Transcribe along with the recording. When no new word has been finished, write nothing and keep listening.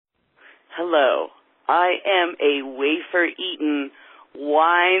Hello. I am a wafer-eating,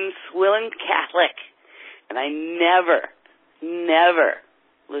 wine-swilling Catholic, and I never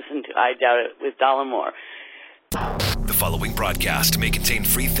listen to I Doubt It with Dollamore. The following broadcast may contain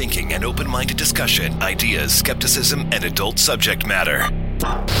free thinking and open-minded discussion, ideas, skepticism, and adult subject matter.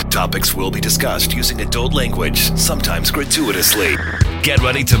 Topics will be discussed using adult language, sometimes gratuitously. Get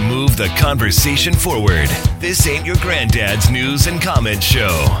ready to move the conversation forward. This ain't your granddad's news and comment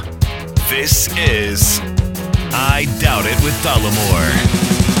show. This is I Doubt It with Dollamore.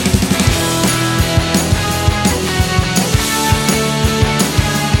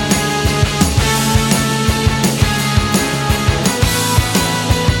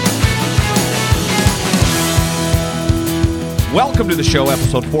 Welcome to the show,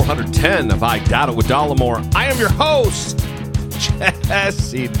 episode 410 of I Doubt It with Dollamore. I am your host,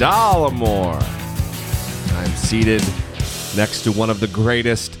 Jesse Dollamore. I'm seated next to one of the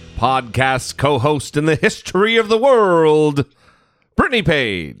greatest podcast co-hosts in the history of the world, Brittany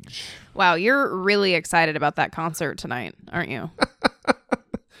Page. Wow, you're really excited about that concert tonight, aren't you?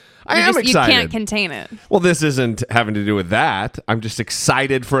 I am excited. You can't contain it. Well, this isn't having to do with that. I'm just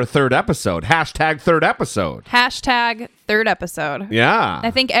excited for a third episode. Hashtag third episode. Hashtag third episode. Yeah.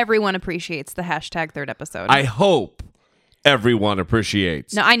 I think everyone appreciates the hashtag third episode. I hope everyone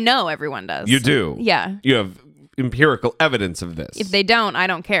appreciates. No, I know everyone does. You do? Yeah. You have empirical evidence of this. If they don't, I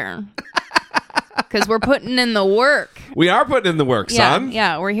don't care. Because we're putting in the work. We are putting in the work, son.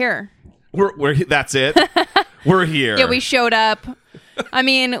 Yeah, we're here. We're that's it. We're here. Yeah, we showed up. I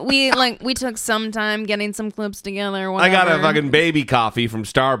mean, we took some time getting some clips together. Whatever. I got a fucking baby coffee from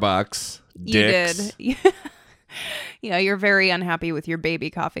Starbucks. Dicks. You did. Yeah, you're very unhappy with your baby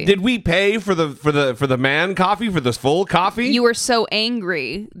coffee. Did we pay for the man coffee, for the full coffee? You were so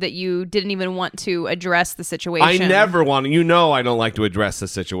angry that you didn't even want to address the situation. I never want to. You know I don't like to address the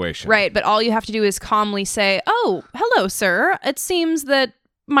situation. Right, but all you have to do is calmly say, "Oh, hello, sir. It seems that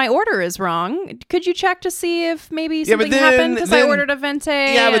my order is wrong. Could you check to see if maybe something happened because I ordered a venti?"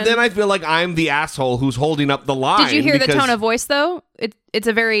 Yeah, but then I feel like I'm the asshole who's holding up the line. Did you hear the tone of voice, though? It's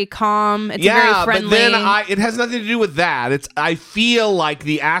a very calm, it's a very friendly... but then it has nothing to do with that. I feel like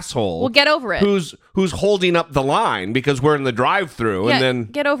the asshole... Well, get over it. Who's holding up the line because we're in the drive-thru, yeah, and then...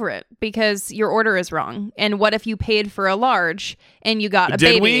 get over it, because your order is wrong. And what if you paid for a large and you got a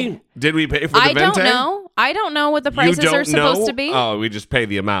baby? Did we pay for the venti? I don't know what the prices are supposed to be. Oh, we just pay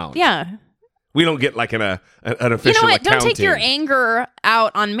the amount. Yeah. We don't get like an official You know what? accounting. Don't take your anger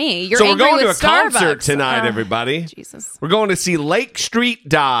out on me. You're so we're angry going to a with Starbucks. concert tonight, everybody. Jesus. We're going to see Lake Street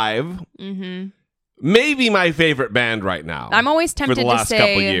Dive. Mm-hmm. Maybe my favorite band right now. I'm always tempted for the last to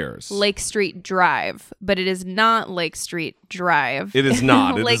couple say years. Lake Street Drive, but it is not Lake Street Drive. It is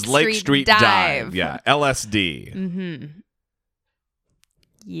not. It Lake is Lake Street Dive. Yeah, LSD. Mm-hmm.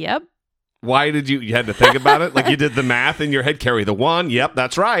 Yep. Why did you had to think about it? Like you did the math in your head, carry the one. Yep,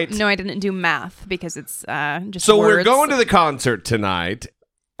 that's right. No, I didn't do math because it's just So words. We're going to the concert tonight,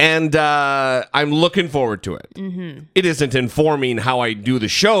 and I'm looking forward to it. Mm-hmm. It isn't informing how I do the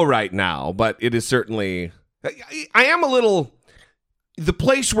show right now, but it is certainly... I am a little... The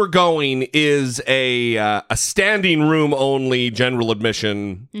place we're going is a standing room only general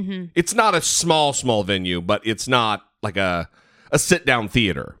admission. Mm-hmm. It's not a small venue, but it's not like a sit-down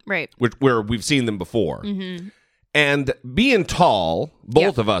theater. Right. Where we've seen them before. Mm-hmm. And being tall,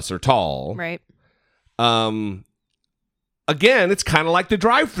 both of us are tall. Right. Again, it's kind of like the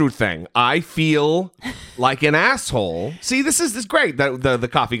drive-thru thing. I feel like an asshole. See, this is great that the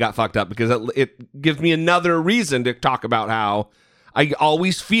coffee got fucked up because it gives me another reason to talk about how I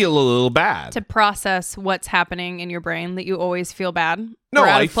always feel a little bad. To process what's happening in your brain that you always feel bad. No, or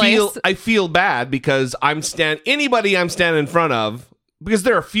out I of place. feel bad because anybody I'm standing in front of, because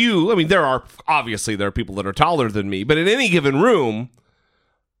there are few, I mean, there are people that are taller than me, but in any given room,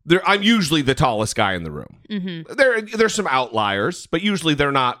 I'm usually the tallest guy in the room. Mm-hmm. There's some outliers, but usually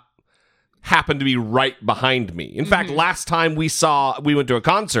they're not happen to be right behind me. In fact, last time we went to a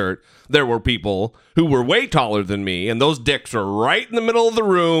concert, there were people who were way taller than me, and those dicks were right in the middle of the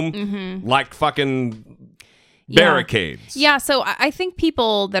room, like fucking barricades. Yeah, so I think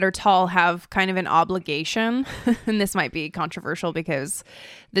people that are tall have kind of an obligation, and this might be controversial because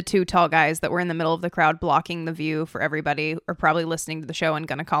the two tall guys that were in the middle of the crowd blocking the view for everybody are probably listening to the show and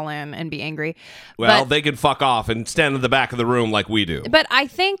going to call in and be angry. Well, they can fuck off and stand in the back of the room like we do. But I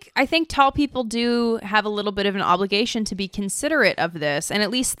think tall people do have a little bit of an obligation to be considerate of this and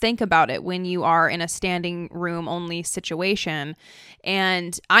at least think about it when you are in a standing room only situation.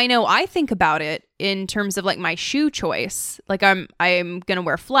 And I know I think about it in terms of like my shoe choice. Like I'm going to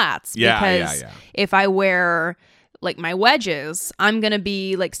wear flats because if I wear like my wedges, I'm going to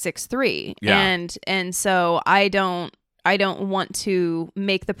be like 6'3". Yeah. And so I don't want to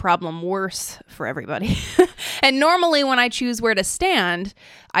make the problem worse for everybody. And normally when I choose where to stand,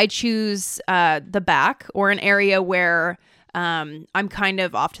 I choose the back or an area where I'm kind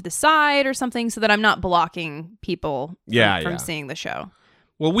of off to the side or something so that I'm not blocking people from seeing the show.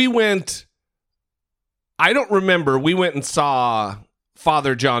 Well, I don't remember. We went and saw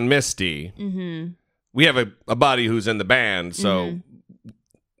Father John Misty. Mm-hmm. We have a buddy who's in the band, so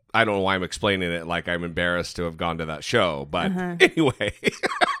I don't know why I'm explaining it like I'm embarrassed to have gone to that show. But anyway.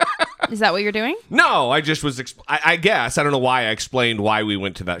 Is that what you're doing? No, I just was, I guess. I don't know why I explained why we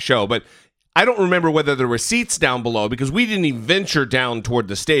went to that show, but I don't remember whether there were seats down below because we didn't even venture down toward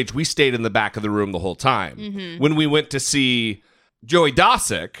the stage. We stayed in the back of the room the whole time. Mm-hmm. When we went to see Joey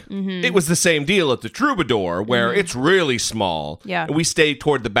Dosick, it was the same deal at the Troubadour where it's really small. Yeah. And we stayed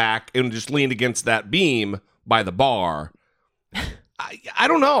toward the back and just leaned against that beam by the bar. I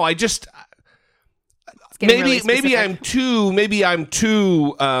don't know. I just maybe I'm too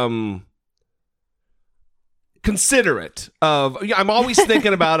considerate of. I'm always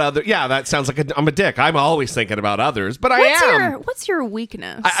thinking about other. Yeah, that sounds like I'm a dick. I'm always thinking about others, but I am. What's your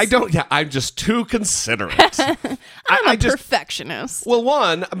weakness? I don't. Yeah, I'm just too considerate. I'm a perfectionist. Well,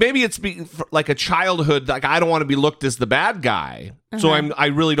 one, maybe it's like a childhood. Like I don't want to be looked as the bad guy, so I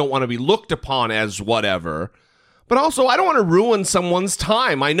really don't want to be looked upon as whatever. But also, I don't want to ruin someone's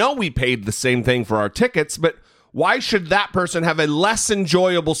time. I know we paid the same thing for our tickets, but why should that person have a less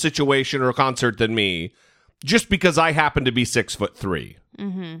enjoyable situation or concert than me just because I happen to be 6'3"?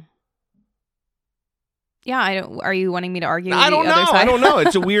 Mm-hmm. Yeah, Are you wanting me to argue? I don't know. Other side? I don't know.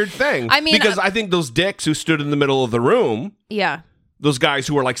 It's a weird thing. I mean, because I think those dicks who stood in the middle of the room, those guys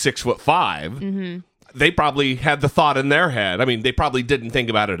who were like 6'5", they probably had the thought in their head. I mean, they probably didn't think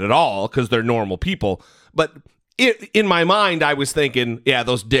about it at all because they're normal people, but. In my mind, I was thinking, yeah,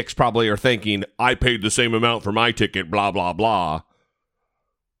 those dicks probably are thinking, I paid the same amount for my ticket, blah, blah, blah.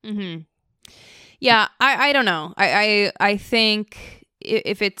 Mm-hmm. Yeah, I don't know. I think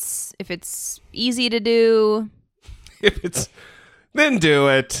if it's easy to do... Then do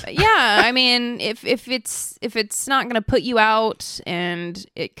it. Yeah, I mean, if it's not going to put you out and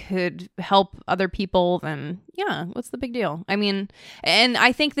it could help other people, then yeah, what's the big deal? I mean, and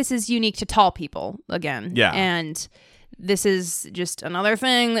I think this is unique to tall people again. Yeah, and this is just another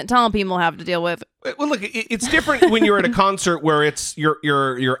thing that tall people have to deal with. Well, look, it's different when you're at a concert where it's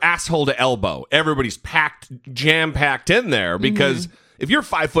your asshole to elbow. Everybody's jam packed in there because if you're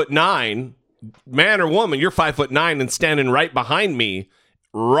 5'9". Man or woman, you're 5'9" and standing right behind me,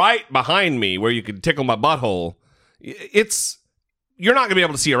 where you could tickle my butthole. You're not gonna be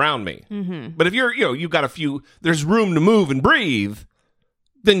able to see around me. But if you've got there's room to move and breathe,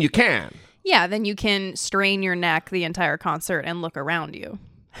 then you can. Yeah, then you can strain your neck the entire concert and look around you.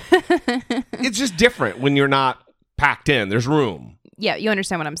 It's just different when you're not packed in. There's room. Yeah, you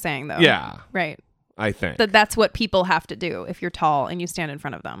understand what I'm saying, though. Yeah, right. I think that's what people have to do if you're tall and you stand in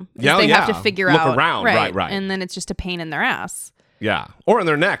front of them. Yeah, they have to figure look out around, right, and then it's just a pain in their ass. Yeah, or in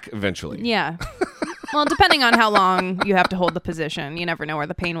their neck eventually. Yeah. Well, depending on how long you have to hold the position, you never know where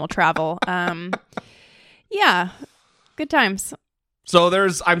the pain will travel. Yeah, good times. So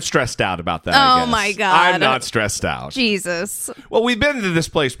I'm stressed out about that. Oh my God. I'm not stressed out. Jesus. Well, we've been to this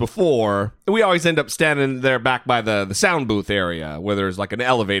place before. We always end up standing there back by the sound booth area where there's like an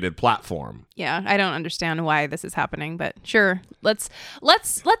elevated platform. Yeah, I don't understand why this is happening, but sure. Let's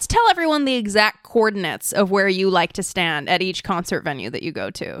tell everyone the exact coordinates of where you like to stand at each concert venue that you go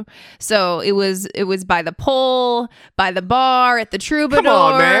to. So it was by the pole, by the bar, at the Troubadour. Come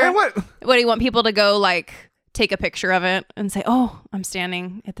on, man. What do you want people to go like? Take a picture of it and say, oh, I'm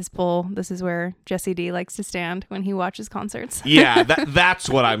standing at this pole. This is where Jesse D likes to stand when he watches concerts. Yeah, that's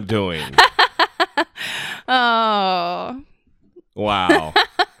what I'm doing. Oh. Wow.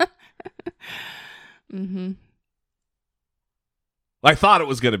 I thought it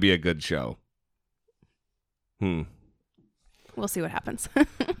was going to be a good show. We'll see what happens.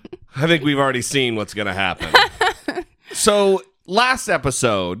 I think we've already seen what's going to happen. So last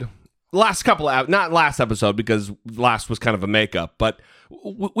episode... not last episode because last was kind of a makeup, but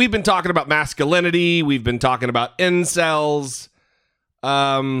we've been talking about masculinity. We've been talking about incels. We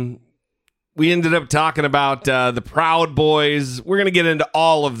ended up talking about the Proud Boys. We're going to get into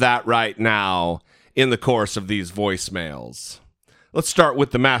all of that right now in the course of these voicemails. Let's start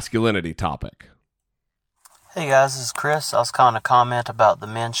with the masculinity topic. Hey guys, this is Chris. I was calling to comment about the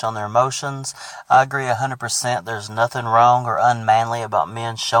men showing their emotions. I agree 100%. There's nothing wrong or unmanly about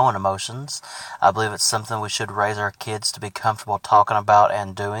men showing emotions. I believe it's something we should raise our kids to be comfortable talking about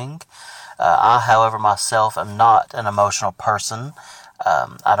and doing. I, however, myself am not an emotional person.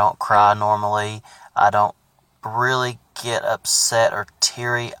 I don't cry normally. I don't really get upset or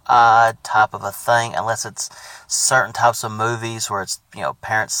teary-eyed type of a thing unless it's certain types of movies where it's,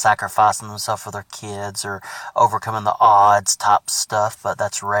 parents sacrificing themselves for their kids or overcoming the odds type stuff, but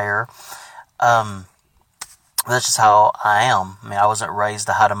that's rare. That's just how I am. I mean, I wasn't raised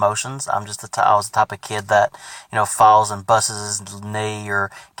to hide emotions. I was the type of kid that, falls and busts his knee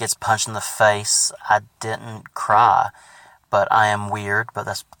or gets punched in the face. I didn't cry, but I am weird, but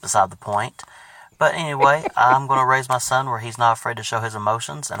that's beside the point. But anyway, I'm going to raise my son where he's not afraid to show his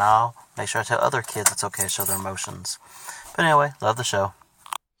emotions, and I'll make sure I tell other kids it's okay to show their emotions. But anyway, love the show.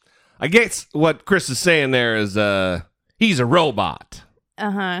 I guess what Chris is saying there is he's a robot.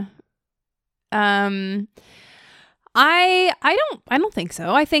 Uh-huh. I don't think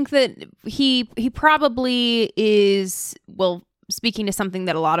so. I think that he probably is, well, speaking to something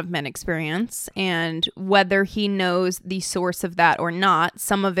that a lot of men experience, and whether he knows the source of that or not,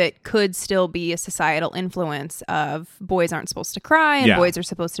 some of it could still be a societal influence of boys aren't supposed to cry and boys are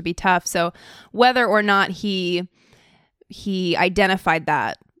supposed to be tough. So whether or not he identified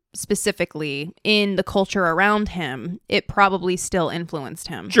that specifically in the culture around him, it probably still influenced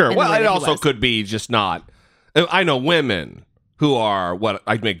him. Sure. Well, it also could be just not. I know women who are what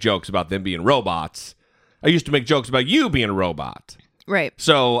I make jokes about them being robots. I used to make jokes about you being a robot. Right.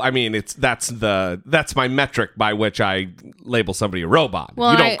 So, I mean, that's my metric by which I label somebody a robot.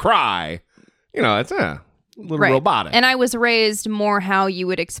 Well, you don't cry. It's a little robotic. And I was raised more how you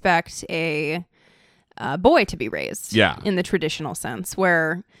would expect a boy to be raised. Yeah. In the traditional sense,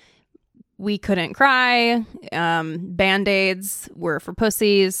 where we couldn't cry. Band-Aids were for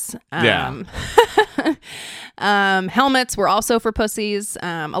pussies. Helmets were also for pussies.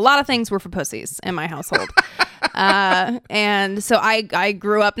 A lot of things were for pussies in my household. And so I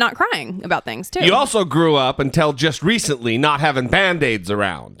grew up not crying about things too. You also grew up until just recently not having Band-Aids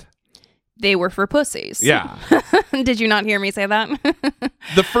around. They were for pussies. Yeah. Did you not hear me say that?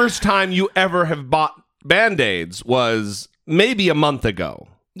 The first time you ever have bought Band-Aids was maybe a month ago.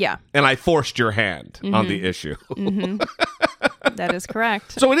 Yeah. And I forced your hand on the issue. That is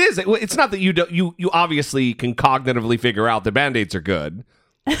correct. So it is. It's not that you obviously can cognitively figure out that Band-Aids are good,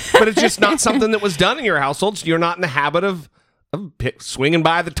 but it's just not something that was done in your household, so you're not in the habit of swinging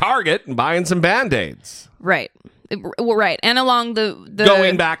by the Target and buying some Band-Aids. Right. Right. And along the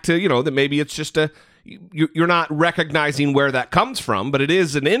going back to, that maybe it's just you're not recognizing where that comes from, but it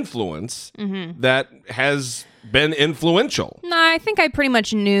is an influence that has been influential. No, I think I pretty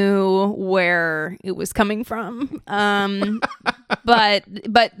much knew where it was coming from. But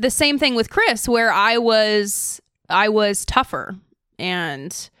the same thing with Chris, where I was tougher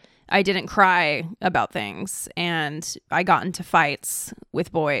and I didn't cry about things, and I got into fights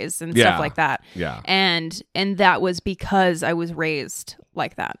with boys and stuff like that. Yeah. And that was because I was raised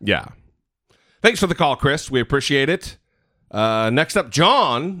like that. Yeah. Thanks for the call, Chris. We appreciate it. Next up,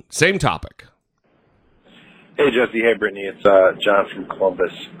 John, same topic. Hey, Jesse. Hey, Brittany. It's John from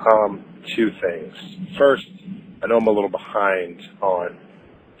Columbus. Two things. First, I know I'm a little behind on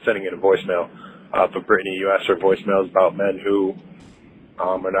sending in a voicemail, but Brittany, you asked for voicemails about men who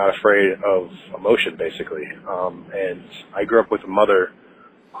are not afraid of emotion, basically. And I grew up with a mother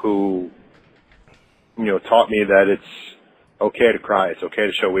who, taught me that it's okay to cry. It's okay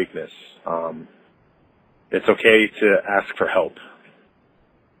to show weakness. It's okay to ask for help.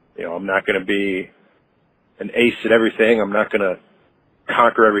 I'm not going to be an ace at everything. I'm not going to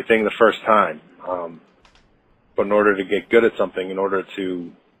conquer everything the first time. But in order to get good at something, in order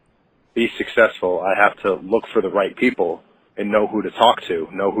to be successful, I have to look for the right people and know who to talk to,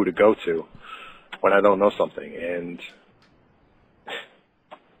 know who to go to when I don't know something. And,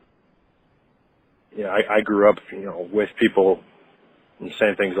 I grew up, with people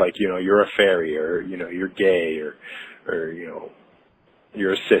saying things like, you're a fairy, or, you're gay, or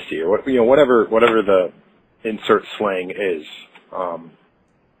you're a sissy, or whatever the insert slang is.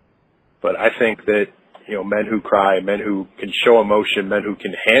 But I think that, men who cry, men who can show emotion, men who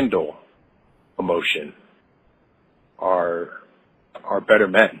can handle emotion are better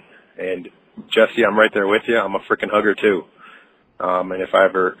men. And Jesse, I'm right there with you. I'm a freaking hugger too. And if I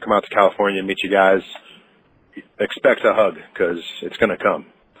ever come out to California and meet you guys, expect a hug, because it's going to come.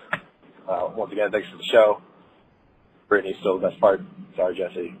 Once again, thanks for the show. Brittany's still the best part. Sorry,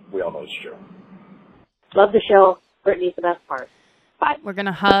 Jesse. We all know it's true. Love the show. Brittany's the best part. Bye. We're going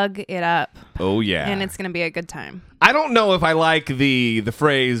to hug it up. Oh, yeah. And it's going to be a good time. I don't know if I like the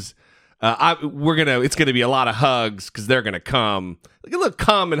phrase, it's going to be a lot of hugs because they're going to come. Like a little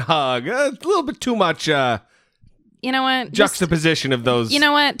come and hug. A little bit too much You know what? juxtaposition of those. You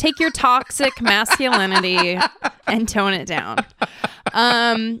know what? Take your toxic masculinity and tone it down.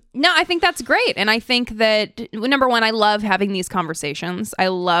 No, I think that's great. And I think that, number one, I love having these conversations. I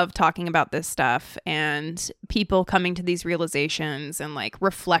love talking about this stuff and people coming to these realizations and like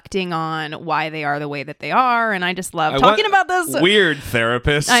reflecting on why they are the way that they are. And I just love talking about this. Weird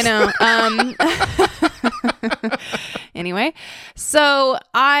therapist. I know. Anyway, so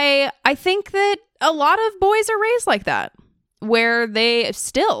I think that a lot of boys are raised like that, where they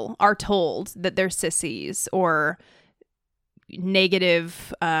still are told that they're sissies or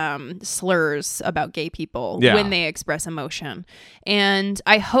negative slurs about gay people when they express emotion. And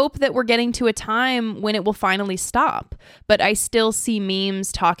I hope that we're getting to a time when it will finally stop. But I still see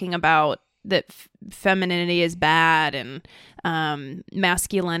memes talking about that femininity is bad and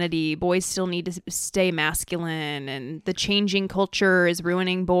masculinity. Boys still need to stay masculine, and the changing culture is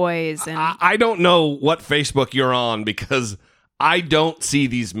ruining boys. And I don't know what Facebook you're on because I don't see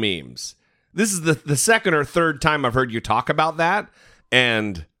these memes. This is the second or third time I've heard you talk about that,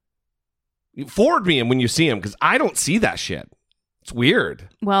 and forward me them when you see them because I don't see that shit. It's weird.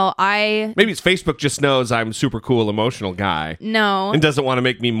 Well, maybe it's Facebook just knows I'm a super cool emotional guy. No. And doesn't want to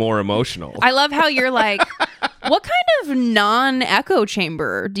make me more emotional. I love how you're like, what kind of non-echo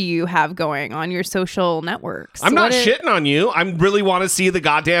chamber do you have going on your social networks? I'm not shitting on you. I really want to see the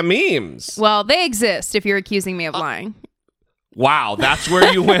goddamn memes. Well, they exist if you're accusing me of lying. Wow, that's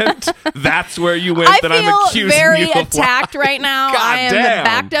where you went? That's where you went that I'm accusing you of lying. I feel very attacked right now. God I am damn.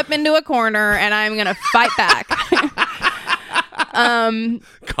 backed up into a corner, and I'm going to fight back.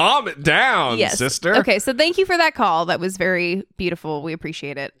 Calm it down, sister. Okay, so thank you for that call. That was very beautiful. We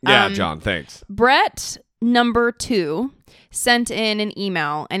appreciate it. Yeah, John, thanks. Brett number 2 sent in an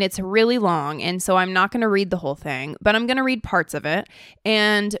email, and it's really long, and so I'm not going to read the whole thing, but I'm going to read parts of it.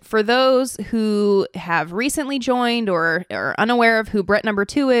 And for those who have recently joined or are unaware of who Brett number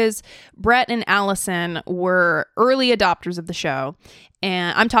 2 is, Brett and Allison were early adopters of the show,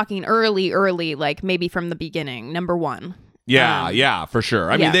 and I'm talking early, like maybe from the beginning, number 1. Yeah, for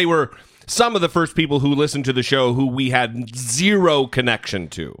sure. I mean, they were some of the first people who listened to the show who we had zero connection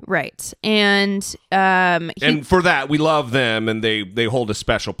to. Right. And and for that, we love them, and they hold a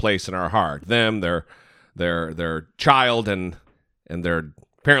special place in our heart. Them, their child, and their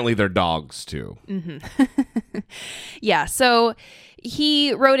apparently their dogs too. Mm-hmm. Yeah. So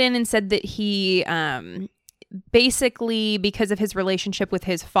he wrote in and said that he basically, because of his relationship with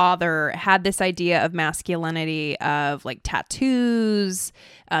his father, had this idea of masculinity of like tattoos,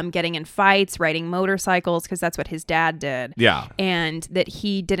 getting in fights, riding motorcycles, because that's what his dad did. Yeah. And that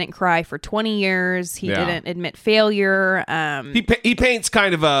he didn't cry for 20 years. He didn't admit failure. He paints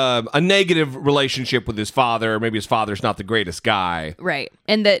kind of a negative relationship with his father. Maybe his father's not the greatest guy. Right.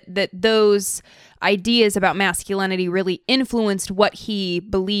 And that those ideas about masculinity really influenced what he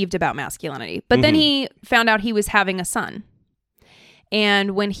believed about masculinity. But then he found out he was having a son.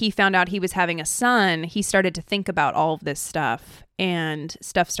 And when he found out he was having a son, he started to think about all of this stuff, and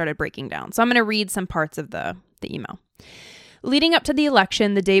stuff started breaking down. So I'm going to read some parts of the email. Leading up to the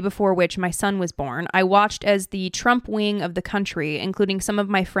election, the day before which my son was born, I watched as the Trump wing of the country, including some of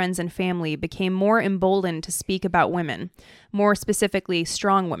my friends and family, became more emboldened to speak about women, more specifically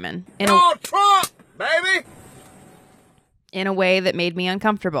strong women. Trump, baby! In a way that made me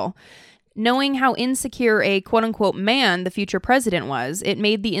uncomfortable. Knowing how insecure a quote-unquote man the future president was, it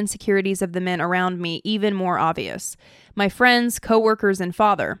made the insecurities of the men around me even more obvious. My friends, co-workers, and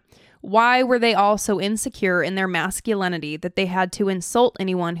father. Why were they all so insecure in their masculinity that they had to insult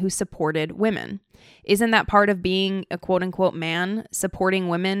anyone who supported women? Isn't that part of being a quote-unquote man, supporting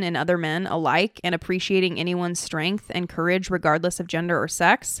women and other men alike and appreciating anyone's strength and courage regardless of gender or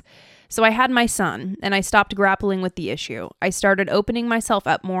sex? So I had my son, and I stopped grappling with the issue. I started opening myself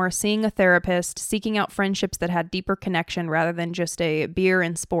up more, seeing a therapist, seeking out friendships that had deeper connection rather than just a beer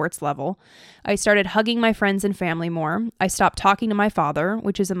and sports level. I started hugging my friends and family more. I stopped talking to my father,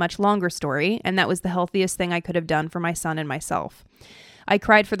 which is a much longer story, and that was the healthiest thing I could have done for my son and myself. I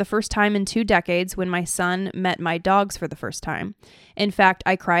cried for the first time in 2 decades when my son met my dogs for the first time. In fact,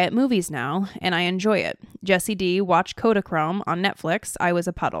 I cry at movies now, and I enjoy it. Jesse D watched Kodachrome on Netflix. I was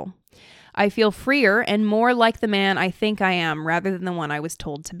a puddle. I feel freer and more like the man I think I am rather than the one I was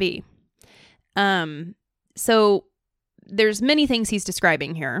told to be. So there's many things he's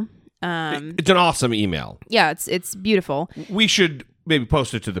describing here. It's an awesome email. Yeah, it's beautiful. We should maybe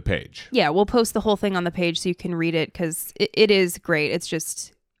post it to the page. Yeah, we'll post the whole thing on the page so you can read it because it is great. It's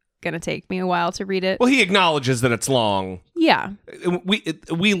just going to take me a while to read it. Well, he acknowledges that it's long. Yeah.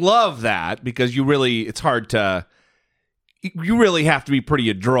 We love that because it's hard to... You really have to be pretty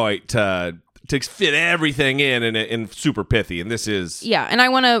adroit to to fit everything in super pithy, and this is and I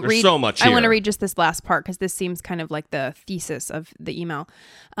want to read so much. I want to read just this last part because this seems kind of like the thesis of the email.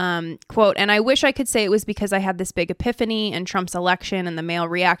 Quote, and I wish I could say it was because I had this big epiphany and Trump's election and the male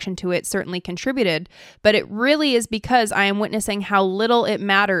reaction to it certainly contributed, but it really is because I am witnessing how little it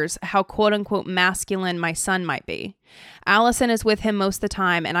matters how quote unquote masculine my son might be. Allison is with him most of the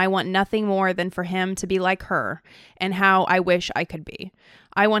time, and I want nothing more than for him to be like her, and how I wish I could be.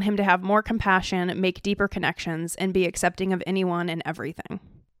 I want him to have more compassion, make deeper connections, and be accepting of anyone and everything.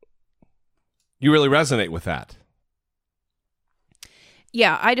 You really resonate with that.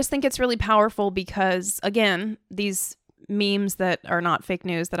 Yeah, I just think it's really powerful because, again, these memes that are not fake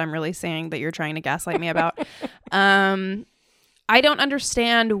news that I'm really saying that you're trying to gaslight me about, I don't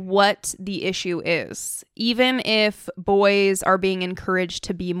understand what the issue is. Even if boys are being encouraged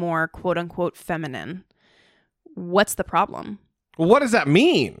to be more quote-unquote feminine, what's the problem? Well, what does that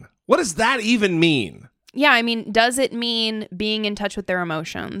mean? What does that even mean? Yeah, I mean, does it mean being in touch with their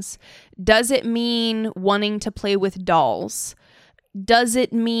emotions? Does it mean wanting to play with dolls? Does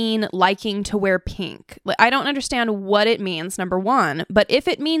it mean liking to wear pink? I don't understand what it means, number one. But if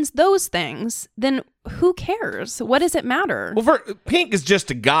it means those things, then who cares? What does it matter? Well, pink is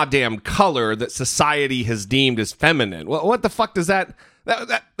just a goddamn color that society has deemed as feminine. Well, what the fuck does that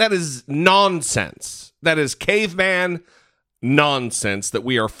is nonsense. That is caveman nonsense that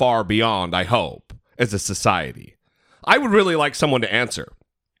we are far beyond, I hope, as a society. I would really like someone to answer.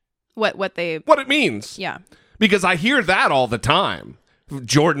 What it means. Yeah. Because I hear that all the time.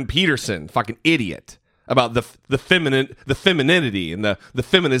 Jordan Peterson, fucking idiot, about the femininity and the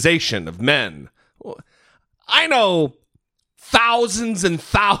feminization of men. I know thousands and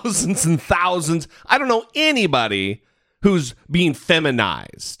thousands and thousands. I don't know anybody who's being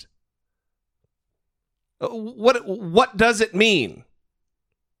feminized. What does it mean?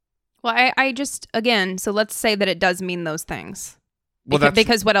 Well, I just, again, so let's say that it does mean those things. Well,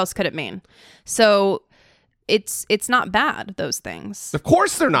 because what else could it mean? So it's not bad, those things. Of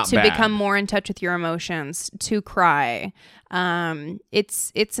course they're not bad. To become more in touch with your emotions, to cry.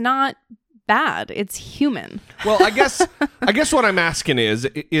 It's not bad. It's human. Well, I guess what I'm asking is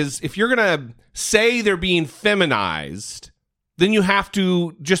if you're going to say they're being feminized, then you have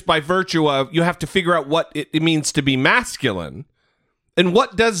to, just by virtue of, you have to figure out what it means to be masculine. And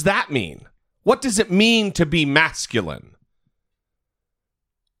what does that mean? What does it mean to be masculine?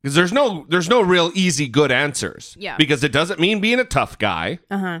 Because there's no real easy good answers. Yeah. Because it doesn't mean being a tough guy.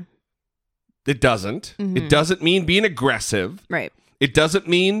 Uh-huh. It doesn't. Mm-hmm. It doesn't mean being aggressive. Right. It doesn't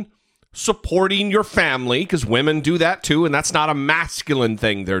mean supporting your family, because women do that too, and that's not a masculine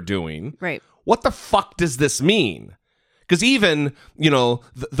thing they're doing. Right. What the fuck does this mean? Because even,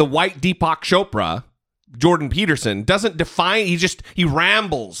 the white Deepak Chopra, Jordan Peterson, doesn't define, he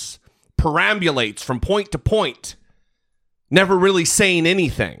rambles, perambulates from point to point, never really saying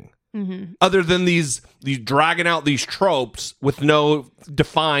anything other than these dragging out these tropes with no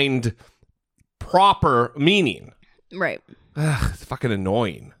defined proper meaning. Right. Ugh, it's fucking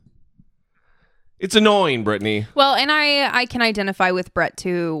annoying. It's annoying, Brittany. Well, and I can identify with Brett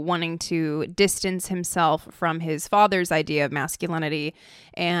too, wanting to distance himself from his father's idea of masculinity.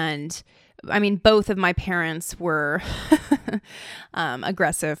 And I mean, both of my parents were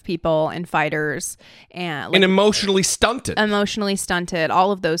aggressive people and fighters and emotionally stunted.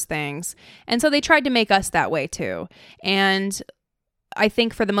 All of those things. And so they tried to make us that way too. And I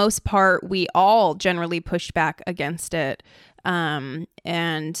think for the most part, we all generally pushed back against it.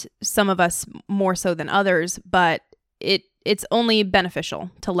 And some of us more so than others, but it's only beneficial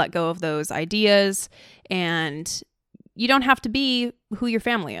to let go of those ideas, and you don't have to be who your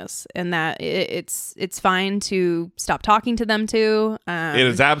family is, and that it's fine to stop talking to them too. It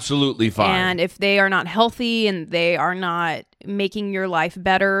is absolutely fine. And if they are not healthy and they are not making your life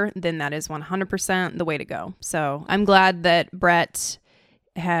better, then that is 100% the way to go. So I'm glad that Brett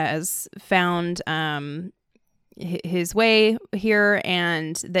has found his way here,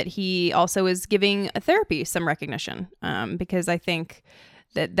 and that he also is giving therapy some recognition, because I think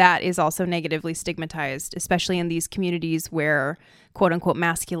that is also negatively stigmatized, especially in these communities where quote unquote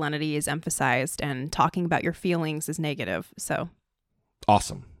masculinity is emphasized and talking about your feelings is negative. So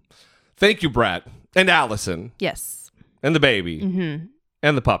awesome. Thank you, Brett and Allison. Yes. And the baby.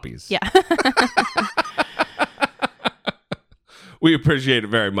 And the puppies. Yeah. We appreciate it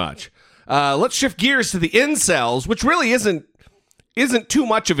very much. Let's shift gears to the incels, which really isn't too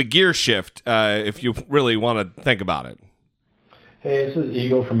much of a gear shift if you really want to think about it. Hey, this is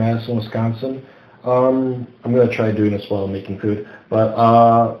Eagle from Madison, Wisconsin. I'm going to try doing this while I'm making food.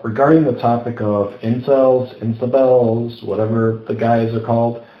 But regarding the topic of incels, incels, whatever the guys are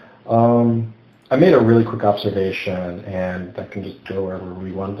called, I made a really quick observation, and that can just go wherever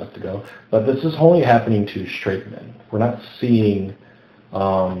we want that to go. But this is only happening to straight men. We're not seeing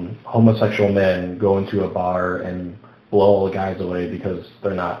homosexual men go into a bar and blow all the guys away because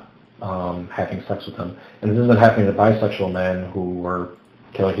they're not having sex with them. And this isn't happening to bisexual men who are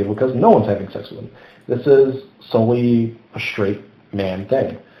killing people because no one's having sex with them. This is solely a straight man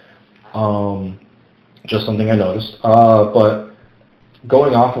thing. Just something I noticed. But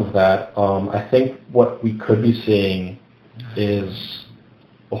going off of that, I think what we could be seeing is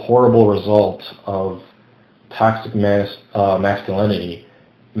a horrible result of toxic masculinity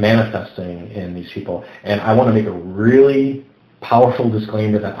manifesting in these people. And I want to make a really powerful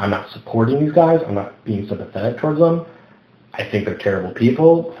disclaimer that I'm not supporting these guys. I'm not being sympathetic towards them. I think they're terrible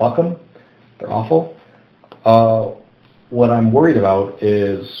people. Fuck them. They're awful. What I'm worried about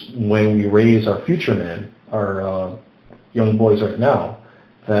is when we raise our future men, our young boys right now,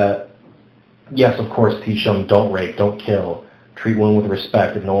 that, yes, of course, teach them don't rape, don't kill, treat women with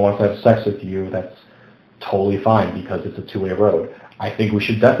respect. If no one wants to have sex with you, that's totally fine because it's a two-way road. I think we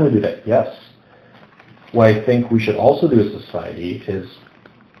should definitely do that, yes. What I think we should also do as a society is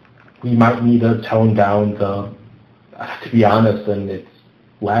we might need to tone down the, to be honest, and it's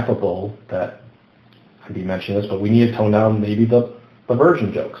laughable that I'd be mentioning this, but we need to tone down maybe the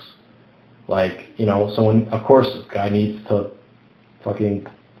virgin jokes. Like, so when, of course, this guy needs to fucking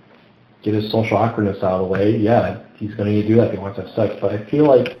get his social awkwardness out of the way, yeah, he's going to need to do that if he wants to have sex. But I feel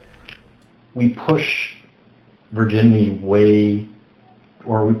like we push virginity way,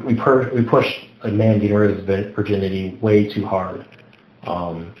 or we push a man getting rid of his virginity way too hard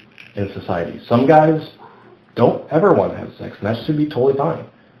in society. Some guys don't ever want to have sex, and that should be totally fine.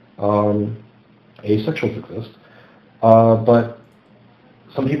 Asexuals exist. But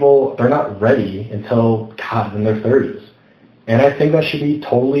some people, they're not ready until, God, in their 30s. And I think that should be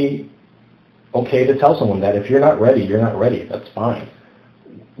totally okay to tell someone that if you're not ready, you're not ready. That's fine.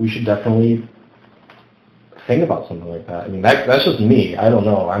 We should definitely think about something like that. I mean, that's just me. I don't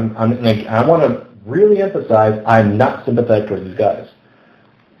know. I want to really emphasize I'm not sympathetic towards these guys.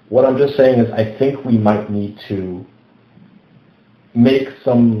 What I'm just saying is I think we might need to make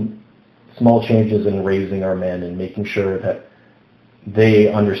some small changes in raising our men and making sure that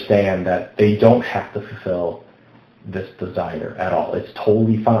they understand that they don't have to fulfill this desire at all. It's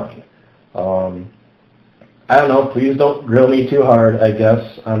totally fine. I don't know. Please don't grill me too hard, I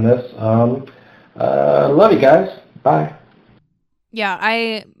guess, on this. Love you guys. Bye. Yeah,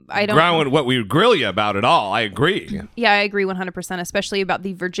 I don't... Ground what we grill you about at all. I agree. Yeah, I agree 100%, especially about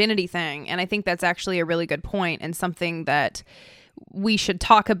the virginity thing. And I think that's actually a really good point and something that we should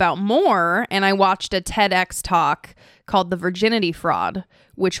talk about more. And I watched a TEDx talk called The Virginity Fraud,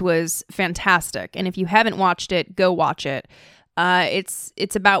 which was fantastic. And if you haven't watched it, go watch it.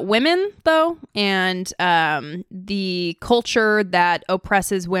 It's about women, though, and the culture that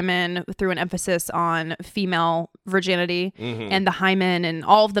oppresses women through an emphasis on female virginity and the hymen and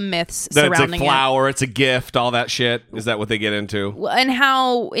all of the myths that surrounding it's a flower, it's a gift, all that shit. Is that what they get into? And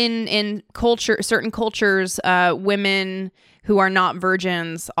how in certain cultures, women who are not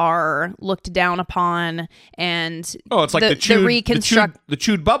virgins are looked down upon, and it's like the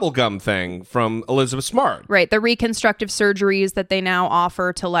chewed bubblegum thing from Elizabeth Smart. Right, the reconstructive surgeries that they now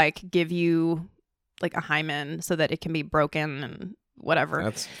offer to like give you like a hymen so that it can be broken and whatever.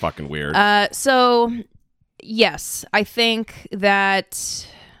 That's fucking weird. So yes, I think that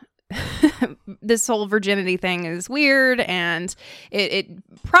this whole virginity thing is weird, and it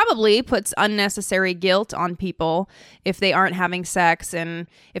probably puts unnecessary guilt on people if they aren't having sex, and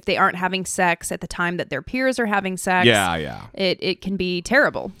if they aren't having sex at the time that their peers are having sex. Yeah. It can be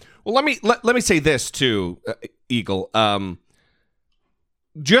terrible. Well, let me say this too, Eagle.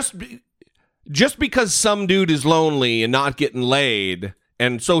 Just because some dude is lonely and not getting laid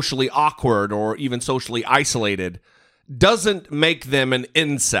and socially awkward or even socially isolated doesn't make them an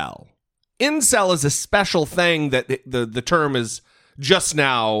incel. Incel is a special thing that the term is just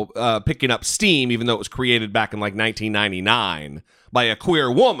now picking up steam, even though it was created back in like 1999 by a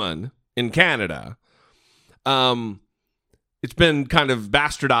queer woman in Canada. It's been kind of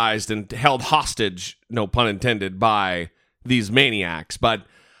bastardized and held hostage, no pun intended, by these maniacs. But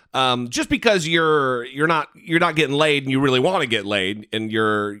just because you're not getting laid and you really want to get laid and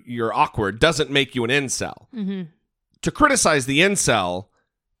you're awkward doesn't make you an incel. Mm-hmm. To criticize the incel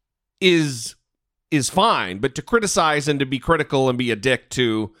is fine, but to criticize and to be critical and be a dick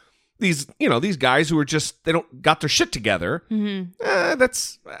to these guys who are just, they don't got their shit together. Mm-hmm.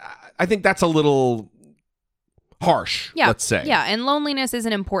 I think that's a little harsh. Yeah, let's say. Yeah, and loneliness is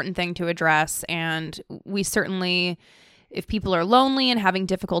an important thing to address, and we certainly if people are lonely and having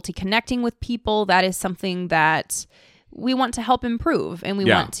difficulty connecting with people, that is something that we want to help improve, and we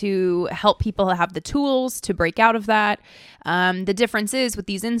want to help people have the tools to break out of that. The difference is with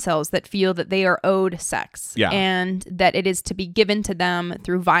these incels that feel that they are owed sex and that it is to be given to them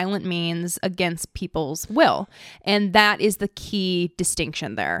through violent means against people's will. And that is the key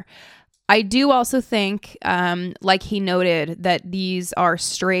distinction there. I do also think, like he noted, that these are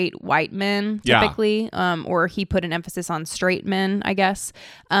straight white men typically, or he put an emphasis on straight men, I guess.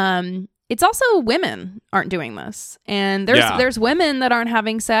 It's also women aren't doing this. And there's women that aren't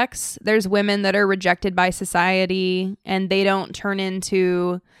having sex. There's women that are rejected by society, and they don't turn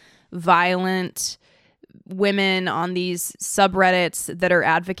into violent women on these subreddits that are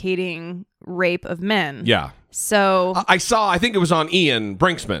advocating rape of men. Yeah. So I think it was on Ian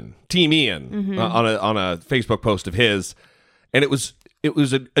Brinksman, Team Ian, on a Facebook post of his, and it was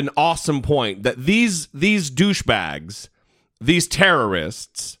an awesome point that these douchebags, these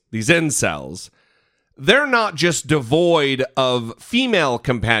terrorists, these incels, they're not just devoid of female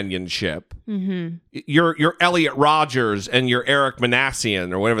companionship. Your Elliot Rogers and your Eric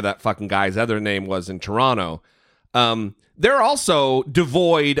Manassian, or whatever that fucking guy's other name was in Toronto, they're also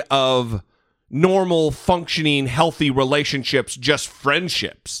devoid of normal, functioning, healthy relationships, just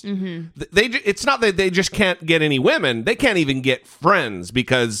friendships. It's not that they just can't get any women. They can't even get friends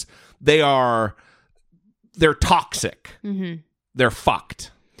because they're toxic. They're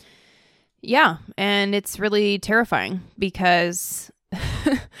fucked. Yeah, and it's really terrifying because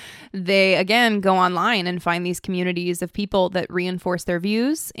they, again, go online and find these communities of people that reinforce their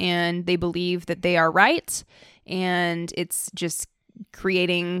views, and they believe that they are right, and it's just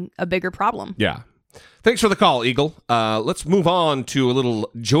creating a bigger problem. Yeah. Thanks for the call, Eagle. Let's move on to a little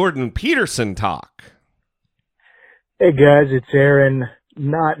Jordan Peterson talk. Hey, guys, it's Aaron,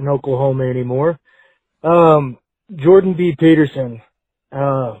 not in Oklahoma anymore. Jordan B. Peterson.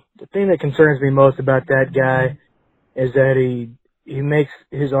 The thing that concerns me most about that guy is that he makes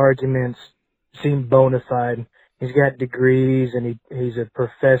his arguments seem bona fide. He's got degrees, and he's a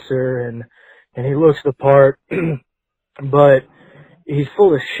professor, and he looks the part, but he's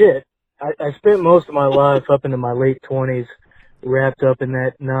full of shit. I spent most of my life up into my late 20s wrapped up in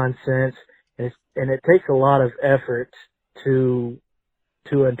that nonsense, and it takes a lot of effort to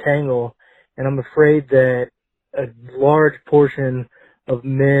untangle, and I'm afraid that a large portion of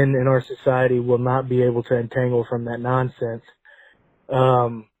men in our society will not be able to untangle from that nonsense.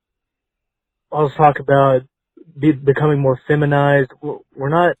 I'll talk about becoming more feminized. We're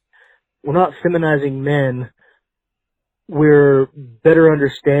not feminizing men. We're better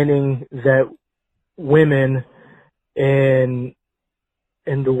understanding that women and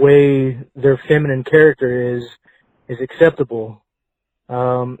the way their feminine character is acceptable.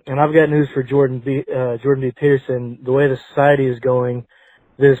 And I've got news for Jordan B. Peterson. The way the society is going,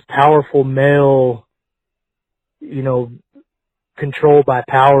 this powerful male, control by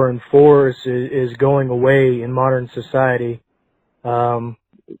power and force is going away in modern society. We're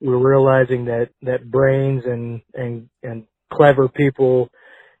realizing that brains and clever people,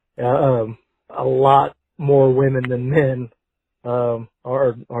 a lot more women than men,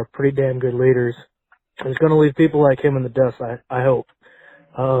 are pretty damn good leaders. It's going to leave people like him in the dust, I hope.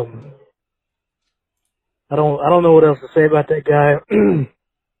 I don't know what else to say about that guy.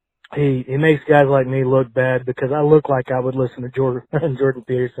 He makes guys like me look bad because I look like I would listen to Jordan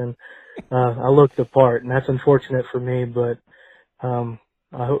Peterson. I look the part, and that's unfortunate for me, but I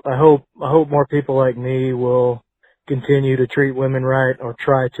hope more people like me will continue to treat women right, or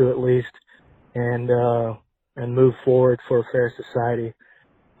try to at least, and move forward for a fair society.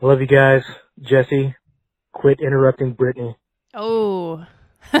 I love you guys. Jesse, quit interrupting Brittany. Oh.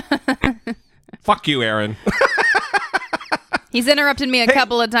 Fuck you, Aaron. He's interrupted me a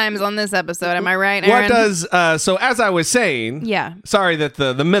couple of times on this episode. Am I right, Aaron? What does, so as I was saying, sorry that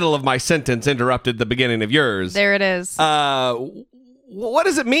the middle of my sentence interrupted the beginning of yours. There it is. What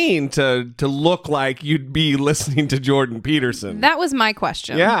does it mean to look like you'd be listening to Jordan Peterson? That was my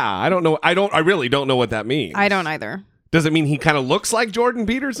question. Yeah, I don't know. I really don't know what that means. I don't either. Does it mean he kind of looks like Jordan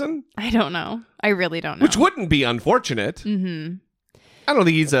Peterson? I don't know. I really don't know. Which wouldn't be unfortunate. Mm-hmm. I don't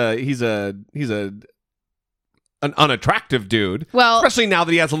think he's an unattractive dude. Well, especially now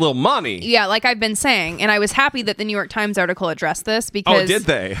that he has a little money. Yeah, like I've been saying, and I was happy that the New York Times article addressed this because did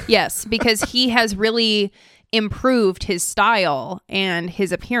they? Yes, because he has really improved his style and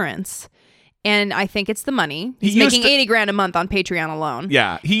his appearance. And I think it's the money. He's making $80,000 a month on Patreon alone.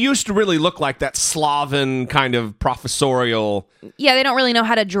 Yeah, he used to really look like that Slavic kind of professorial. Yeah, they don't really know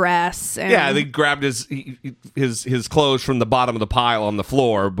how to dress. And yeah, they grabbed his clothes from the bottom of the pile on the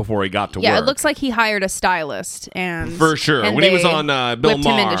floor before he got to work. Yeah, it looks like he hired a stylist, and for sure. And when he was on Bill whipped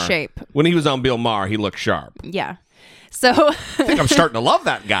Maher, him into shape. When he was on Bill Maher, he looked sharp. Yeah, so I think I'm starting to love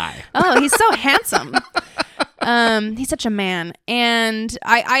that guy. Oh, he's so handsome. He's such a man. And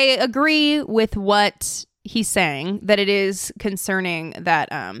I agree with what he's saying, that it is concerning that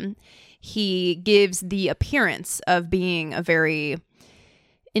he gives the appearance of being a very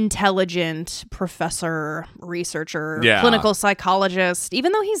intelligent professor, researcher, clinical psychologist,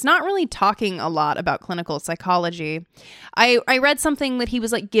 even though he's not really talking a lot about clinical psychology. I read something that he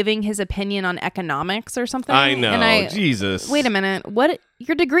was like giving his opinion on economics or something. I know. Jesus. Wait a minute. What?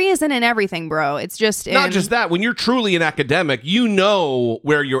 Your degree isn't in everything, bro. It's just not just that. When you're truly an academic, you know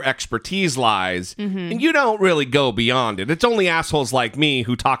where your expertise lies, and you don't really go beyond it. It's only assholes like me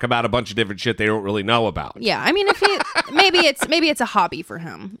who talk about a bunch of different shit they don't really know about. Yeah, I mean, if he maybe it's a hobby for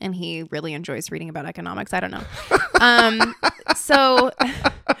him, and he really enjoys reading about economics. I don't know. So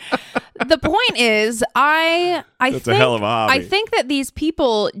the point is, I That's think a hell of a hobby. I think that these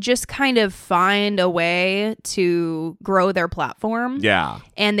people just kind of find a way to grow their platform. Yeah.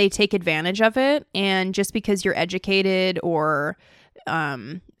 And they take advantage of it. And just because you're educated or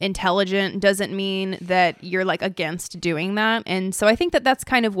intelligent doesn't mean that you're like against doing that. And so I think that that's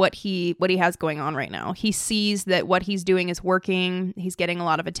kind of what he has going on right now. He sees that what he's doing is working. He's getting a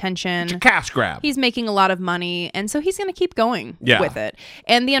lot of attention. It's a cash grab. He's making a lot of money. And so he's going to keep going with it.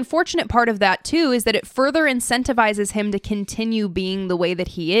 And the unfortunate part of that too is that it further incentivizes him to continue being the way that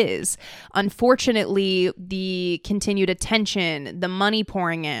he is. Unfortunately, the continued attention, the money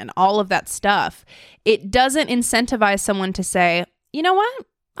pouring in, all of that stuff, it doesn't incentivize someone to say, you know what?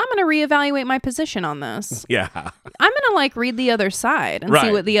 I'm going to reevaluate my position on this. Yeah. I'm going to like read the other side and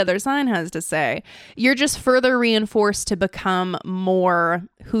see what the other side has to say. You're just further reinforced to become more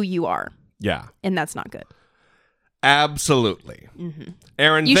who you are. Yeah. And that's not good. Absolutely.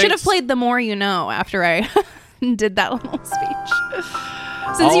 Aaron, you should have played The More You Know after I did that little speech.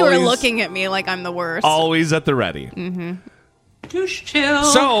 Since you were looking at me like I'm the worst. Always at the ready. Chill.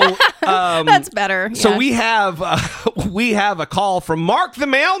 So that's better. So we have a call from Mark the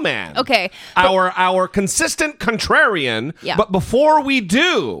mailman. Okay, our consistent contrarian. Yeah. But before we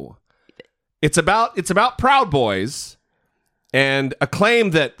do, it's about Proud Boys and a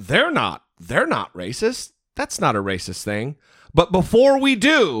claim that they're not racist. That's not a racist thing. But before we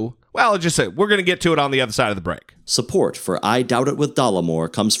do, well, I'll just say we're going to get to it on the other side of the break. Support for I Doubt It with Dollamore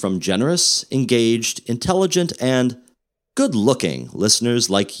comes from generous, engaged, intelligent, and good-looking listeners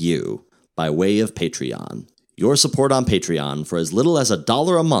like you by way of Patreon. Your support on Patreon for as little as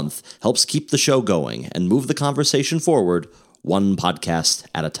 $1 a month helps keep the show going and move the conversation forward one podcast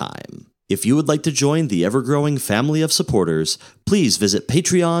at a time. If you would like to join the ever-growing family of supporters, please visit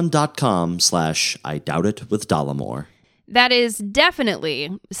patreon.com/I Doubt It with Dollamore. That is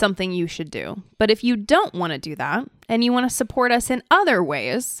definitely something you should do. But if you don't want to do that and you want to support us in other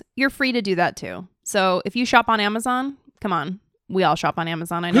ways, you're free to do that too. So if you shop on Amazon, come on. We all shop on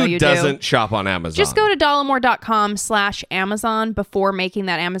Amazon. I know you do. Who doesn't shop on Amazon? Just go to dollamore.com/Amazon before making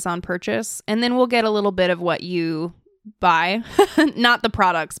that Amazon purchase. And then we'll get a little bit of what you buy. Not the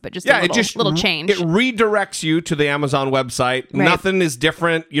products, but just a little change. It redirects you to the Amazon website. Right. Nothing is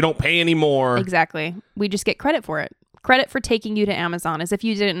different. You don't pay anymore. Exactly. We just get credit for it. Credit for taking you to Amazon, as if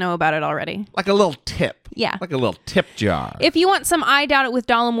you didn't know about it already. Like a little tip. Yeah. Like a little tip jar. If you want some I Doubt It with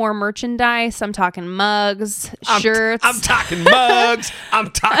Dollamore merchandise, I'm talking mugs, shirts. I'm talking mugs. I'm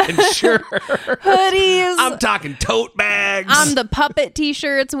talking shirts. Hoodies. I'm talking tote bags. I'm the puppet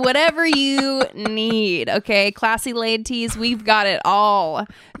t-shirts, whatever you need. Okay, classy laid tees, we've got it all.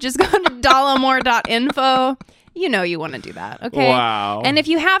 Just go to dollamore.info. You know you want to do that, okay? Wow. And if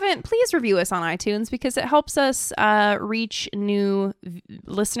you haven't, please review us on iTunes because it helps us reach new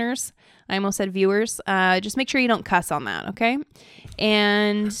listeners. I almost said viewers. Just make sure you don't cuss on that, okay?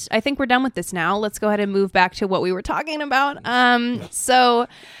 And I think we're done with this now. Let's go ahead and move back to what we were talking about. So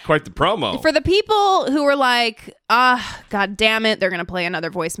quite the promo. For the people who were like, God damn it, they're going to play another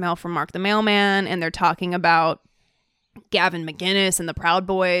voicemail from Mark the Mailman, and they're talking about Gavin McInnes and the Proud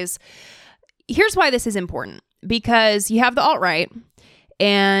Boys. Here's why this is important. Because you have the alt-right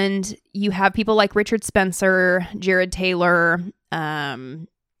and you have people like Richard Spencer, Jared Taylor,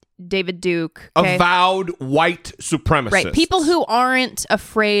 David Duke. Okay? Avowed white supremacists. Right. People who aren't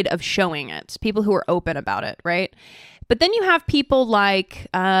afraid of showing it. People who are open about it, right? But then you have people like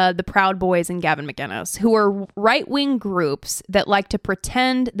the Proud Boys and Gavin McInnes, who are right-wing groups that like to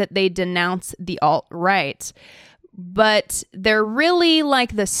pretend that they denounce the alt-right, but they're really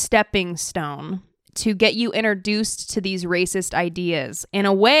like the stepping stone to get you introduced to these racist ideas in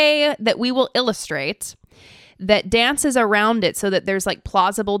a way that we will illustrate that dances around it so that there's like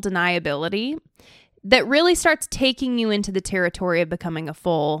plausible deniability that really starts taking you into the territory of becoming a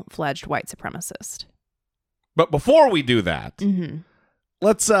full-fledged white supremacist. But before we do that,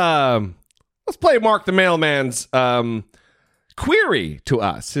 let's play Mark the Mailman's query to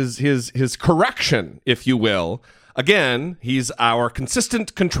us, his correction, if you will. Again, he's our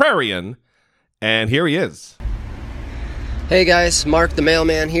consistent contrarian, and here he is. Hey guys, Mark the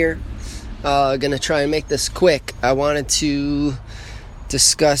Mailman here. Gonna try and make this quick. I wanted to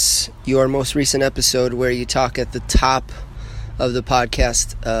discuss your most recent episode where you talk at the top of the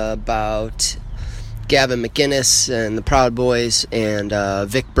podcast about Gavin McInnes and the Proud Boys and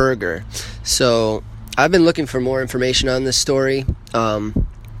Vic Berger. So I've been looking for more information on this story.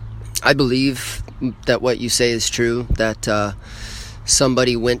 I believe that what you say is true, that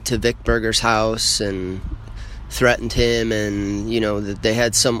somebody went to Vic Berger's house and threatened him, and that they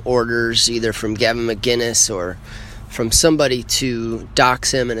had some orders either from Gavin McInnes or from somebody to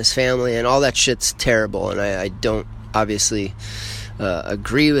dox him and his family, and all that shit's terrible, and I don't obviously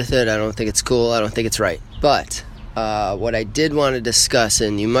agree with it. I don't think it's cool. I don't think it's right. But what I did want to discuss,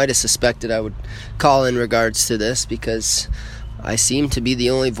 and you might have suspected I would call in regards to this because I seem to be the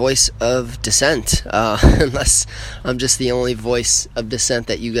only voice of dissent, unless I'm just the only voice of dissent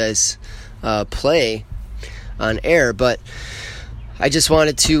that you guys play on air. But I just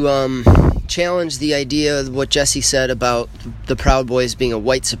wanted to challenge the idea of what Jesse said about the Proud Boys being a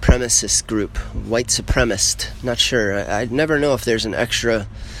white supremacist group. White supremacist. Not sure. I never know if there's an extra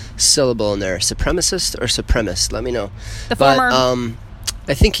syllable in there. Supremacist or supremacist? Let me know. The former.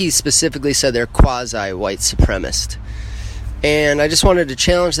 I think he specifically said they're quasi-white supremacist. And I just wanted to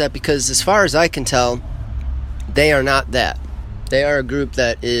challenge that because as far as I can tell, they are not that. They are a group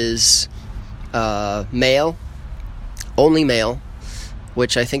that is male, only male,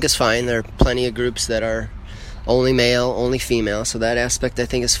 which I think is fine. There are plenty of groups that are only male, only female, so that aspect I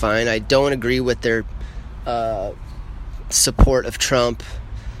think is fine. I don't agree with their support of Trump.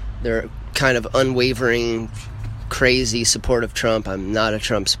 Their kind of unwavering, crazy support of Trump. I'm not a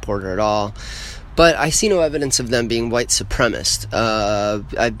Trump supporter at all. But I see no evidence of them being white supremacist.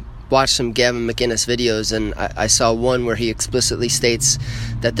 I watched some Gavin McInnes videos, and I saw one where he explicitly states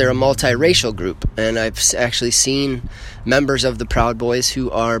that they're a multiracial group. And I've actually seen members of the Proud Boys who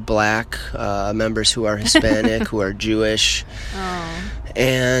are black, members who are Hispanic, who are Jewish. Oh.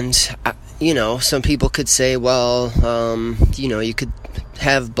 And, some people could say, well, you could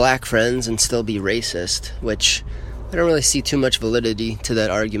have black friends and still be racist, which I don't really see too much validity to that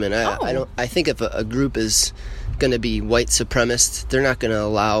argument. I think if a group is going to be white supremacist, they're not going to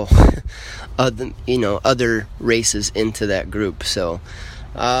allow other races into that group. So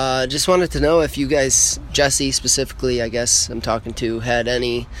just wanted to know if you guys, Jesse specifically, I guess I'm talking to, had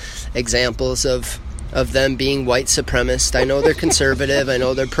any examples of them being white supremacist. I know they're conservative. I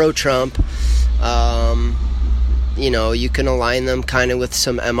know they're pro-Trump. You can align them kind of with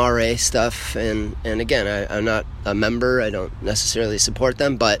some MRA stuff, and again, I'm not a member, I don't necessarily support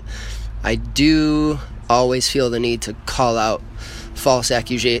them, but I do always feel the need to call out false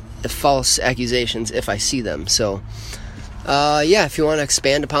accusations if I see them. So, if you want to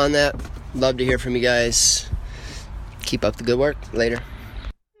expand upon that, love to hear from you guys. Keep up the good work. Later.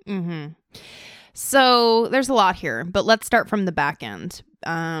 Mm-hmm. So there's a lot here, but let's start from the back end.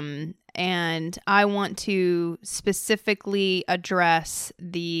 And I want to specifically address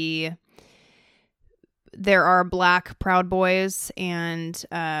there are black Proud Boys and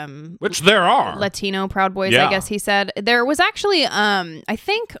which there are Latino Proud Boys, yeah. I guess he said. There was actually I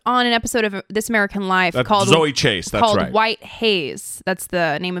think on an episode of This American Life called Zoe Chase, that's called right. White Haze. That's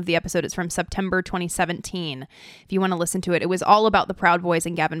the name of the episode. It's from September 2017. If you want to listen to it, it was all about the Proud Boys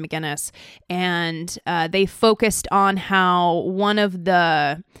and Gavin McInnes, and they focused on how one of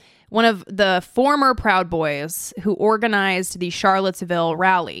the former Proud Boys who organized the Charlottesville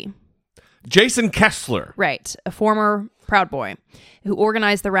rally. Jason Kessler. Right. A former Proud Boy who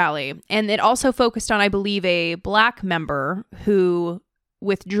organized the rally. And it also focused on, I believe, a black member who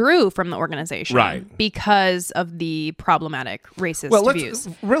withdrew from the organization. Right. Because of the problematic racist views.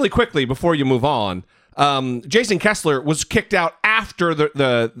 Really quickly, before you move on, Jason Kessler was kicked out after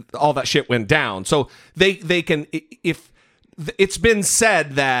the all that shit went down. So they can, if it's been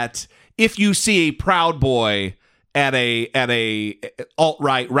said that if you see a Proud Boy at a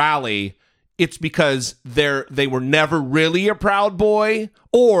alt-right rally, it's because they were never really a Proud Boy,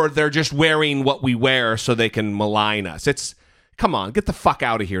 or they're just wearing what we wear so they can malign us. Come on, get the fuck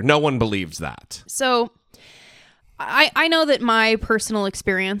out of here. No one believes that. So I know that my personal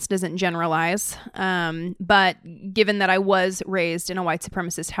experience doesn't generalize, but given that I was raised in a white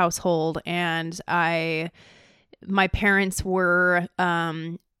supremacist household and my parents were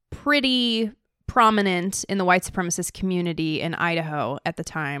pretty prominent in the white supremacist community in Idaho at the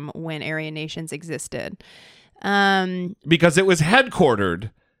time when Aryan Nations existed. Because it was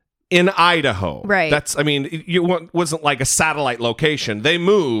headquartered in Idaho. Right. It wasn't like a satellite location. They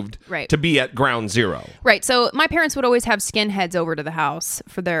moved to be at ground zero. Right. So my parents would always have skinheads over to the house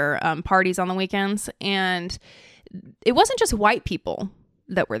for their parties on the weekends. And it wasn't just white people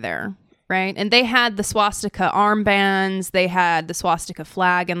that were there. Right. And they had the swastika armbands. They had the swastika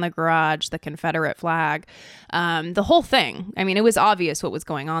flag in the garage, the Confederate flag, the whole thing. I mean, it was obvious what was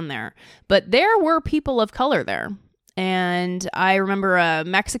going on there. But there were people of color there. And I remember a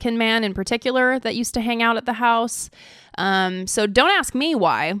Mexican man in particular that used to hang out at the house. So don't ask me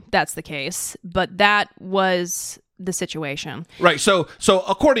why that's the case, but that was the situation. Right. So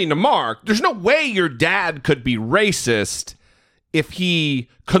according to Mark, there's no way your dad could be racist if he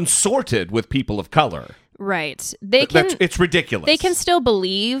consorted with people of color. Right. It's ridiculous. They can still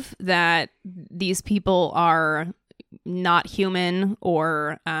believe that these people are not human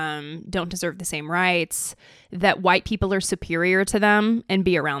or don't deserve the same rights, that white people are superior to them and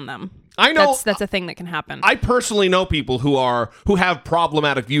be around them. I know that's a thing that can happen. I personally know people who have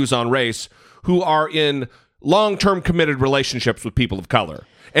problematic views on race, who are in long-term committed relationships with people of color.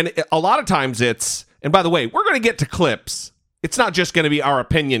 And a lot of times and by the way, we're going to get to clips. It's not just going to be our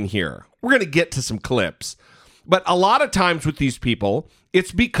opinion here. We're going to get to some clips. But a lot of times with these people,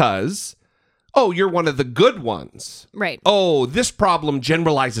 it's because, oh, you're one of the good ones. Right. Oh, this problem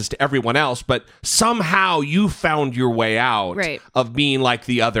generalizes to everyone else, but somehow you found your way out of being like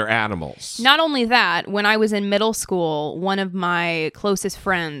the other animals. Not only that, when I was in middle school, one of my closest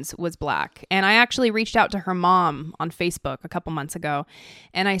friends was black. And I actually reached out to her mom on Facebook a couple months ago.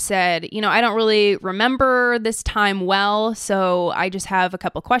 And I said, I don't really remember this time well, so I just have a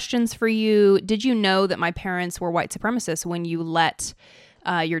couple questions for you. Did you know that my parents were white supremacists when you let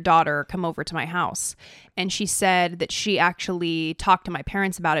your daughter come over to my house? And she said that she actually talked to my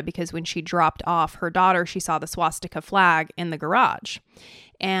parents about it because when she dropped off her daughter, she saw the swastika flag in the garage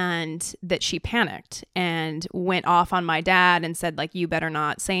and that she panicked and went off on my dad and said, like, you better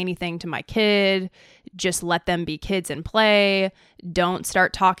not say anything to my kid. Just let them be kids and play. Don't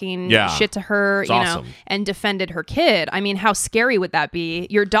start talking shit to her, awesome. And defended her kid. I mean, how scary would that be?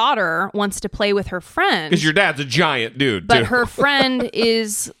 Your daughter wants to play with her friend. Because your dad's a giant dude, but too. her friend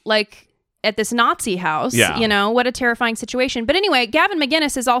is like at this Nazi house. Yeah. What a terrifying situation. But anyway, Gavin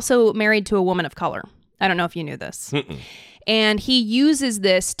McInnes is also married to a woman of color. I don't know if you knew this. Mm-mm. And he uses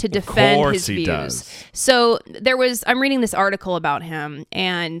this to defend his views. Does. So I'm reading this article about him,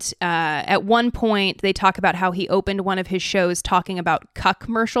 and at one point they talk about how he opened one of his shows talking about cuck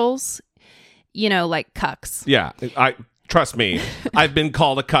commercials, like cucks. Yeah, trust me, I've been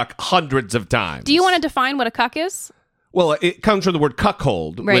called a cuck hundreds of times. Do you want to define what a cuck is? Well, it comes from the word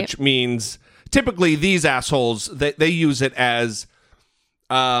cuckold, right, which means typically these assholes, they use it as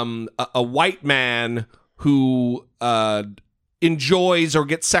a white man who enjoys or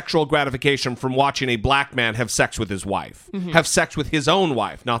gets sexual gratification from watching a black man have sex with his wife, have sex with his own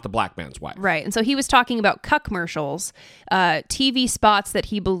wife, not the black man's wife. Right. And so he was talking about cuck commercials, TV spots that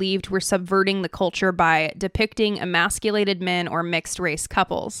he believed were subverting the culture by depicting emasculated men or mixed race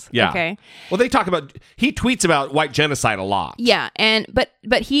couples. Yeah. Okay. Well, he tweets about white genocide a lot. Yeah.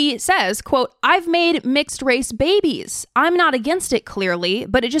 But he says, quote, "I've made mixed race babies. I'm not against it, clearly,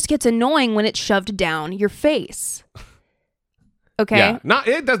 but it just gets annoying when it's shoved down your face." Okay. Yeah,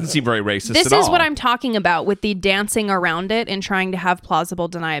 it doesn't seem very racist This at all. is what I'm talking about with the dancing around it and trying to have plausible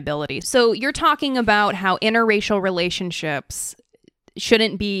deniability. So you're talking about how interracial relationships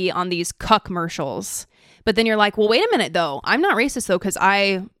shouldn't be on these cuck commercials. But then you're like, well, wait a minute, though. I'm not racist, though, because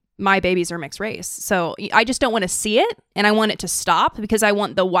my babies are mixed race. So I just don't want to see it, and I want it to stop because I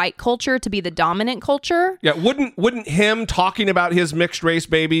want the white culture to be the dominant culture. Yeah, wouldn't him talking about his mixed race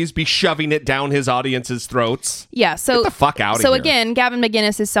babies be shoving it down his audience's throats? Yeah, so get the fuck out of here. So again, Gavin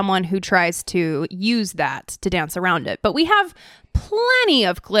McInnes is someone who tries to use that to dance around it. But we have plenty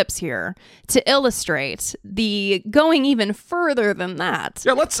of clips here to illustrate the going even further than that.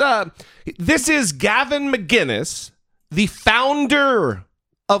 Yeah, let's this is Gavin McInnes, the founder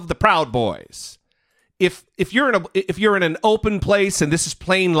of the Proud Boys. If you're in an open place and this is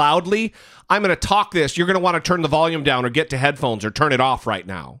playing loudly, I'm going to talk this. You're going to want to turn the volume down or get to headphones or turn it off right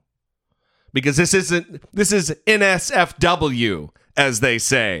now, because this is NSFW, as they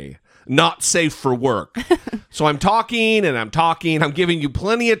say, not safe for work. So I'm talking and I'm talking. I'm giving you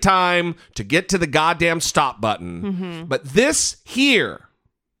plenty of time to get to the goddamn stop button. Mm-hmm. But this here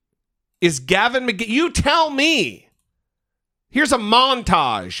is Gavin McInnes. You tell me. Here's a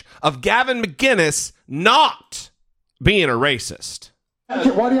montage of Gavin McInnes not being a racist. Why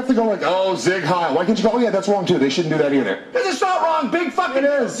do you have to go like, oh, Zig Heil? Why can't you go, oh, yeah, that's wrong, too. They shouldn't do that either. Because it's not wrong. Big fucking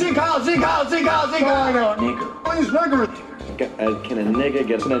Zig Heil, Zig Heil, Zig Heil, Zig Heil. No, nigger. Why is nigger? Can a nigger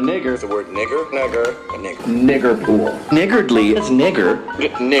get a nigger? The word nigger, nigger, a nigger. Nigger pool. Niggardly is nigger.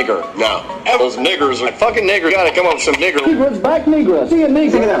 Nigger. Now, those niggers are fucking nigger. Gotta come up with some nigger. Negroes back Negro. See a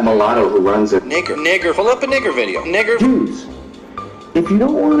nigger. Look at that mulatto who runs it. Nigger. Nigger. Pull up a nigger video. Nigger. Jews. If you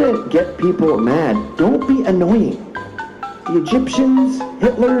don't want to get people mad, don't be annoying. The Egyptians,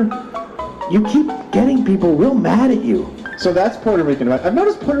 Hitler, you keep getting people real mad at you. So that's Puerto Rican, right? I've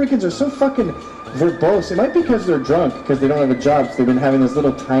noticed Puerto Ricans are so fucking verbose. It might be because they're drunk, because they don't have a job, so they've been having those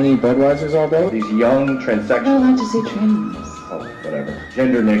little tiny Budweisers all day. These young transsexuals. I like to see trainings. Oh, whatever.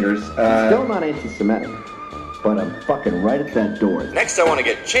 Gender niggers. Still not anti-Semitic, but I'm fucking right at that door. Next, I want to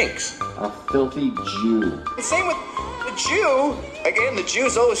get chinks. A filthy Jew. Same with the Jew. Again, the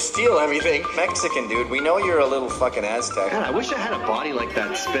Jews always steal everything. Mexican dude, we know you're a little fucking Aztec. God, I wish I had a body like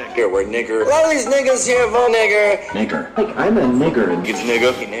that spick. Here, we're nigger. A lot of these niggas here vote nigger. Nigger. Like, I'm a nigger. It's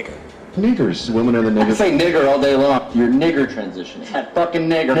nigger. Nigger. Niggers. Women are the niggers. I say nigger all day long. You're nigger transition. That fucking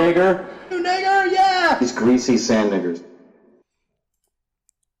nigger. Nigger. You nigger, yeah! These greasy sand niggers.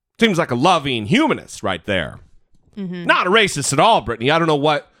 Seems like a loving humanist right there. Mm-hmm. Not a racist at all, Brittany. I don't know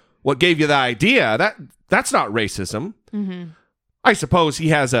what gave you the idea. That's not racism. Mm-hmm. I suppose he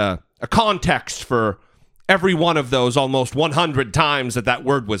has a context for every one of those almost 100 times that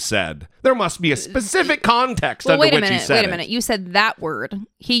word was said. There must be a specific context under which he said it. Wait a minute. You said that word.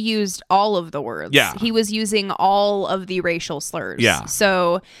 He used all of the words. Yeah. He was using all of the racial slurs. Yeah.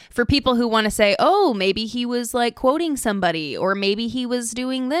 So for people who want to say, oh, maybe he was like quoting somebody or maybe he was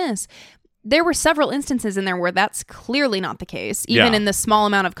doing this. There were several instances in there where that's clearly not the case, even in the small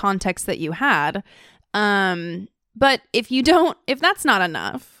amount of context that you had. But if that's not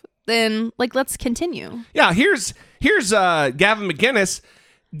enough, then let's continue. Yeah, here's Gavin McInnes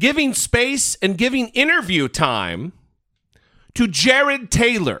giving space and giving interview time to Jared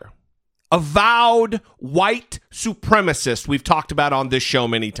Taylor, a vowed white supremacist we've talked about on this show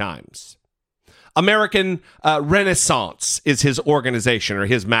many times. American Renaissance is his organization or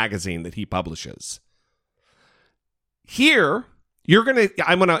his magazine that he publishes. Here,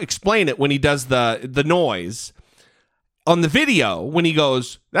 I'm gonna explain it when he does the noise. On the video, when he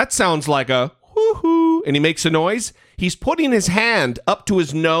goes, that sounds like a hoo-hoo, and he makes a noise, he's putting his hand up to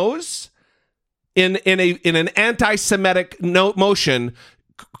his nose in an anti-Semitic motion,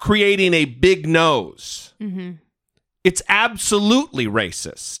 creating a big nose. Mm-hmm. It's absolutely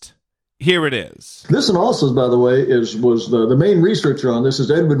racist. Here it is. This analysis, by the way, was the main researcher on this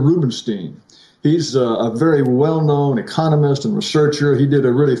is Edwin Rubenstein. He's a very well-known economist and researcher. He did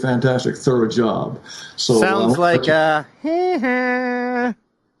a really fantastic, thorough job. So sounds like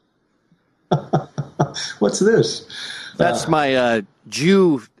what's this? That's my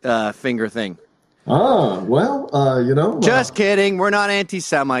Jew finger thing. Well, Just kidding. We're not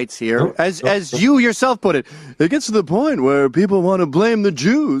anti-Semites here. As you yourself put it, it gets to the point where people want to blame the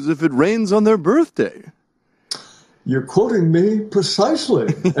Jews if it rains on their birthday. You're quoting me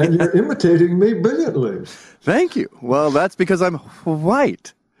precisely, and you're imitating me brilliantly. Thank you. Well, that's because I'm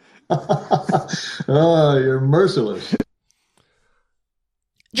white. You're merciless.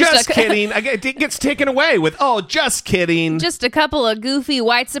 Just kidding. It gets taken away with, just kidding. Just a couple of goofy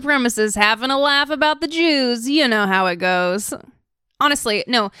white supremacists having a laugh about the Jews. You know how it goes. Honestly,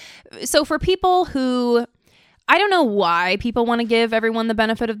 no. So for people who... I don't know why people want to give everyone the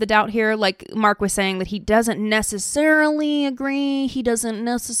benefit of the doubt here. Like Mark was saying that he doesn't necessarily agree. He doesn't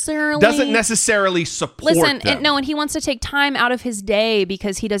necessarily support them. And he wants to take time out of his day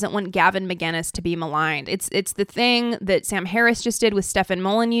because he doesn't want Gavin McInnes to be maligned. It's the thing that Sam Harris just did with Stefan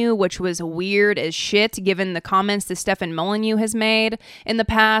Molyneux, which was weird as shit given the comments that Stefan Molyneux has made in the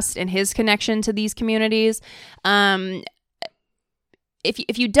past and his connection to these communities.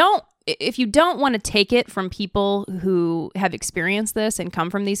 If you don't want to take it from people who have experienced this and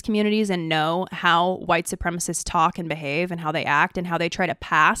come from these communities and know how white supremacists talk and behave and how they act and how they try to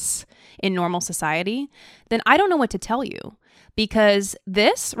pass in normal society, then I don't know what to tell you. Because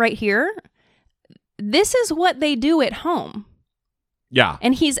this right here, this is what they do at home. Yeah.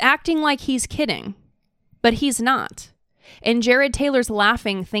 And he's acting like he's kidding, but he's not. And Jared Taylor's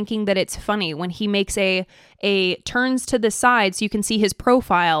laughing, thinking that it's funny when he makes a turns to the side so you can see his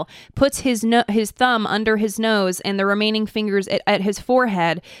profile, puts his thumb under his nose and the remaining fingers at his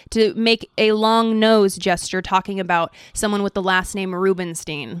forehead to make a long nose gesture, talking about someone with the last name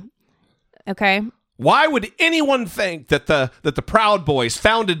Rubenstein. Okay? Why would anyone think that the Proud Boys,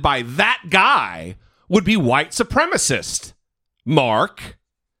 founded by that guy, would be white supremacist, Mark?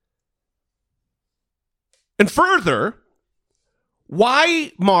 And further,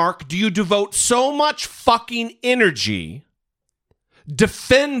 why, Mark, do you devote so much fucking energy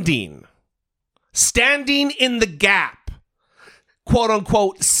defending, standing in the gap, quote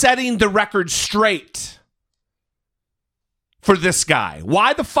unquote, setting the record straight for this guy?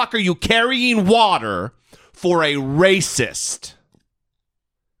 Why the fuck are you carrying water for a racist?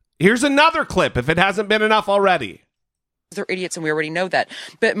 Here's another clip if it hasn't been enough already. They're idiots, and we already know that.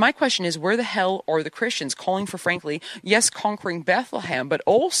 But my question is, where the hell are the Christians calling for, frankly, yes, conquering Bethlehem, but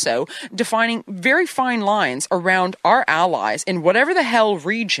also defining very fine lines around our allies in whatever the hell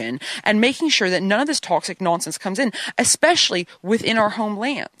region and making sure that none of this toxic nonsense comes in, especially within our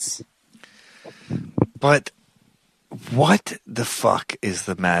homelands? But what the fuck is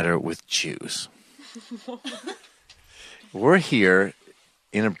the matter with Jews? We're here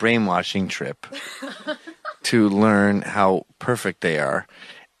in a brainwashing trip to learn how perfect they are.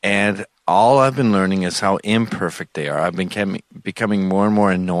 And all I've been learning is how imperfect they are. I've been becoming more and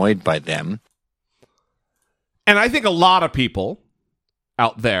more annoyed by them. And I think a lot of people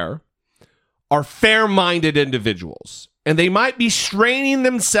out there are fair-minded individuals. And they might be straining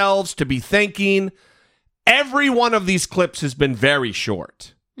themselves to be thinking every one of these clips has been very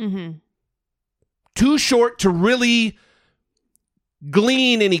short. Mm-hmm. Too short to really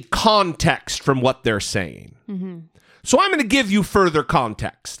glean any context from what they're saying. Mm-hmm. So I'm going to give you further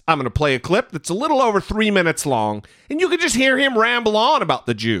context. I'm going to play a clip that's a little over 3 minutes long, and you can just hear him ramble on about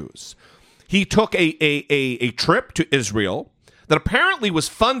the Jews. He took a trip to Israel that apparently was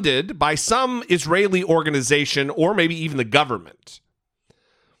funded by some Israeli organization or maybe even the government.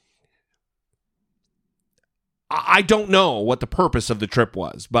 I don't know what the purpose of the trip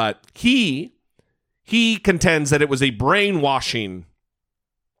was, but he contends that it was a brainwashing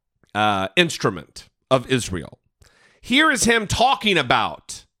instrument of Israel. Here is him talking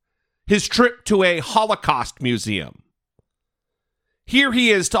about his trip to a Holocaust museum. Here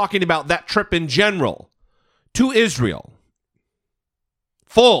he is talking about that trip in general to Israel.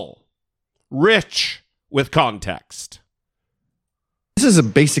 Full, rich with context. This is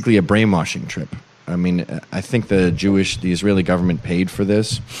basically a brainwashing trip. I mean, I think the Israeli government paid for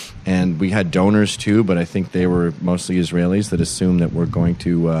this, and we had donors too, but I think they were mostly Israelis that assumed that we're going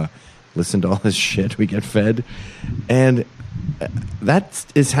to listen to all this shit we get fed. And that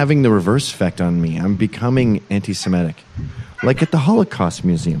is having the reverse effect on me. I'm becoming anti-Semitic, like at the Holocaust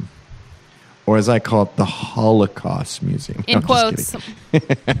Museum, or as I call it, the Holocaust Museum. In quotes.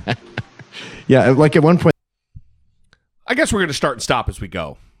 Yeah, like at one point. I guess we're going to start and stop as we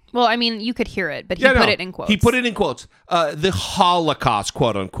go. Well, I mean, you could hear it, but he put it in quotes. He put it in quotes. The Holocaust,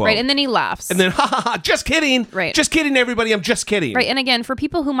 quote unquote. Right, and then he laughs. And then, ha ha ha, just kidding. Right. Just kidding, everybody. I'm just kidding. Right, and again, for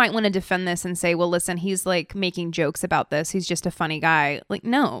people who might want to defend this and say, well, listen, he's like making jokes about this. He's just a funny guy. Like,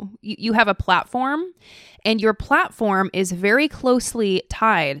 no, you have a platform, and your platform is very closely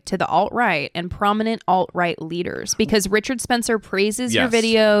tied to the alt-right and prominent alt-right leaders, because Richard Spencer praises your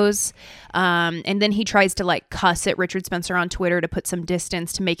videos, and then he tries to like cuss at Richard Spencer on Twitter to put some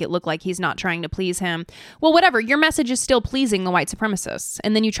distance to make it look like he's not trying to please him. Well, whatever, your message is still pleasing the white supremacists,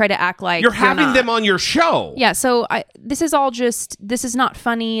 and then you try to act like you're having them on your show. Yeah, so this is not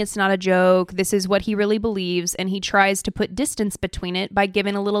funny, it's not a joke, this is what he really believes, and he tries to put distance between it by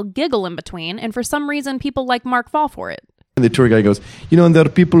giving a little giggle in between, and for some reason people like Mark fall for it. And the tour guy goes, and there are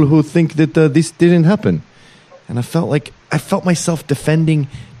people who think that this didn't happen. And I felt myself defending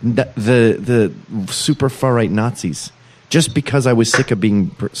the super far-right Nazis just because I was sick of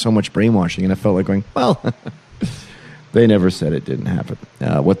being so much brainwashing. And I felt like going, well, they never said it didn't happen.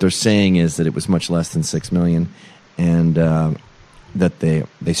 What they're saying is that it was much less than 6 million, and that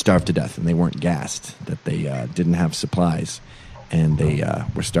they starved to death and they weren't gassed, that they didn't have supplies, and they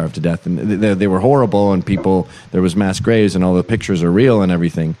were starved to death, and they were horrible, and there was mass graves, and all the pictures are real and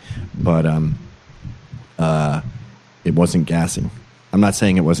everything, but it wasn't gassing. I'm not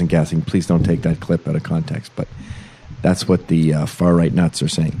saying it wasn't gassing. Please don't take that clip out of context, but that's what the far-right nuts are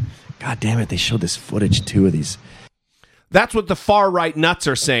saying. God damn it, they showed this footage too of these. That's what the far-right nuts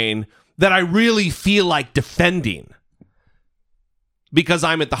are saying that I really feel like defending, because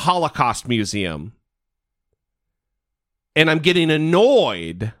I'm at the Holocaust Museum and I'm getting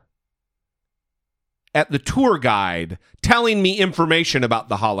annoyed at the tour guide telling me information about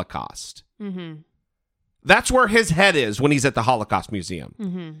the Holocaust. Mm-hmm. That's where his head is when he's at the Holocaust Museum.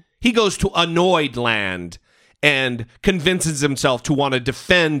 Mm-hmm. He goes to annoyed land and convinces himself to want to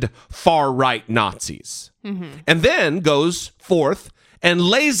defend far-right Nazis. Mm-hmm. And then goes forth and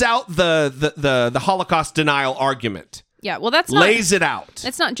lays out the Holocaust denial argument. Yeah, well, that's lays it out.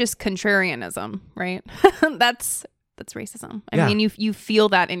 It's not just contrarianism, right? that's racism. I Yeah. mean, you feel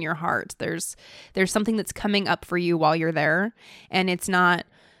that in your heart. There's something that's coming up for you while you're there, and it's not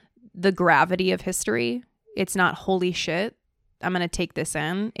the gravity of history. It's not holy shit, I'm going to take this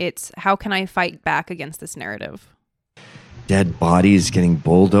in. It's how can I fight back against this narrative? Dead bodies getting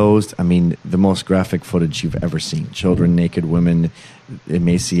bulldozed. I mean, the most graphic footage you've ever seen. Children, naked women,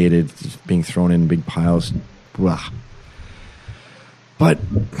 emaciated, being thrown in big piles. Blah. But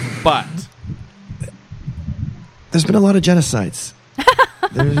there's been a lot of genocides.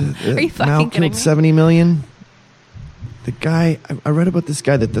 Are you fucking Mao kidding killed me? 70 million. The guy, I read about this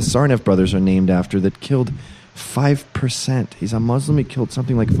guy that the Tsarnaev brothers are named after that killed 5%. He's a Muslim. He killed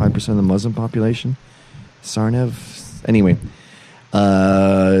something like 5% of the Muslim population. Tsarnaev. Anyway,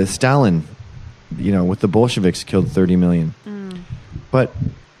 Stalin, with the Bolsheviks, killed 30 million. But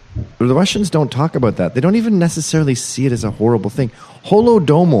the Russians don't talk about that. They don't even necessarily see it as a horrible thing.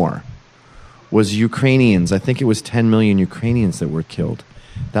 Holodomor was Ukrainians. I think it was 10 million Ukrainians that were killed.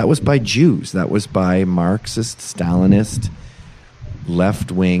 That was by Jews. That was by Marxist, Stalinist,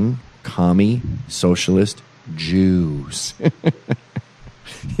 left-wing, commie, socialist Jews.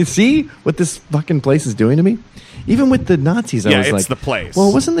 You see what this fucking place is doing to me? Even with the Nazis, I was it's like, the place.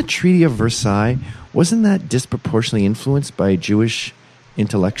 well, wasn't the Treaty of Versailles, wasn't that disproportionately influenced by Jewish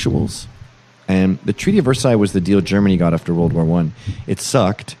intellectuals? And the Treaty of Versailles was the deal Germany got after World War I. It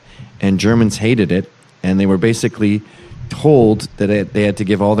sucked, and Germans hated it, and they were basically told that they had to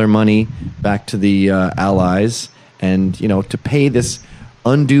give all their money back to the Allies and, to pay this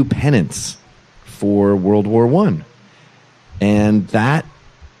undue penance for World War I. And that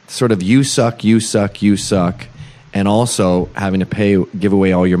sort of you suck, and also having to give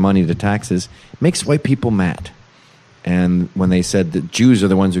away all your money to taxes makes white people mad. And when they said that Jews are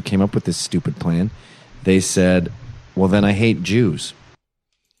the ones who came up with this stupid plan, they said, well, then I hate Jews.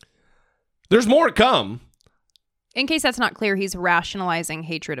 There's more to come. In case that's not clear, he's rationalizing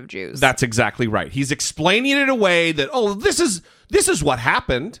hatred of Jews. That's exactly right. He's explaining it in a way that, this is what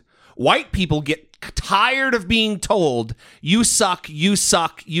happened. White people get tired of being told, you suck,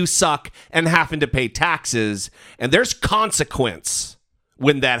 and having to pay taxes. And there's consequence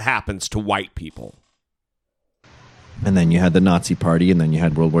when that happens to white people. And then you had the Nazi Party, and then you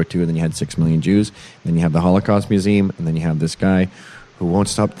had World War II, and then you had 6 million Jews. And then you have the Holocaust Museum, and then you have this guy who won't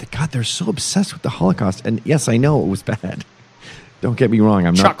stop. God, they're so obsessed with the Holocaust. And yes, I know it was bad. Don't get me wrong.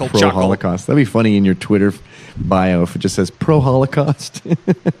 I'm not pro-Holocaust. That'd be funny in your Twitter bio if it just says pro-Holocaust.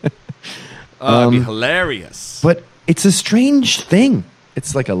 It'd be hilarious. But it's a strange thing.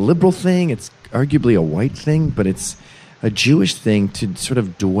 It's like a liberal thing. It's arguably a white thing, but it's a Jewish thing to sort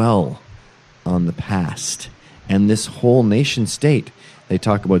of dwell on the past. And this whole nation state. They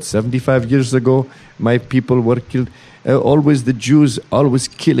talk about 75 years ago, my people were killed. Always the Jews, always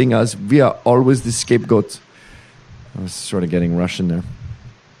killing us. We are always the scapegoats. I was sort of getting Russian there.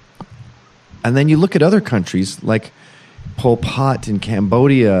 And then you look at other countries like Pol Pot in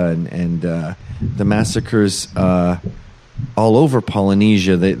Cambodia and the massacres all over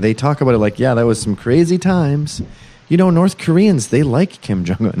Polynesia. They talk about it like, yeah, that was some crazy times. North Koreans, they like Kim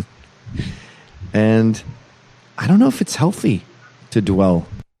Jong-un. And I don't know if it's healthy to dwell.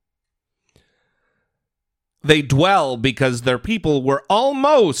 They dwell because their people were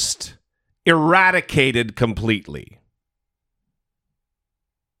almost eradicated completely.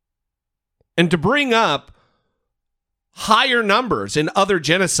 And to bring up higher numbers in other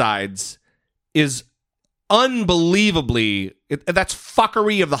genocides is unbelievably, that's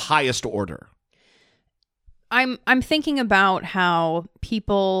fuckery of the highest order. I'm thinking about how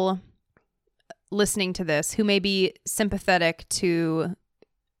people listening to this who may be sympathetic to,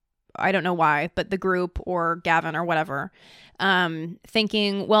 I don't know why, but the group or Gavin or whatever,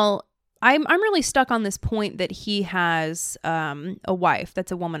 thinking, well, I'm really stuck on this point that he has a wife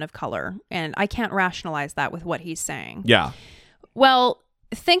that's a woman of color, and I can't rationalize that with what he's saying. Yeah. Well,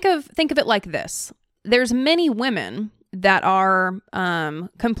 think of it like this. There's many women that are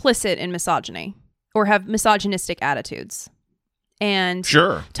complicit in misogyny or have misogynistic attitudes. And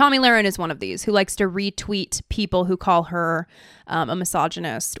sure, Tommy Lahren is one of these who likes to retweet people who call her a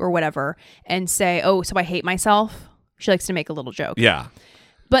misogynist or whatever and say, oh, so I hate myself. She likes to make a little joke. Yeah.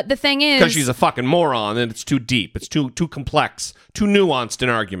 But the thing is, because she's a fucking moron and it's too deep. It's too complex, too nuanced an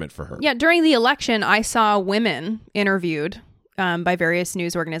argument for her. Yeah, during the election, I saw women interviewed by various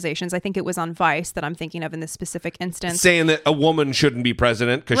news organizations. I think it was on Vice that I'm thinking of in this specific instance. Saying that a woman shouldn't be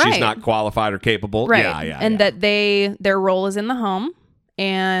president because she's Right. not qualified or capable. Right. Yeah. And that their role is in the home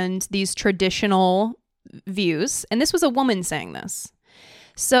and these traditional views. And this was a woman saying this.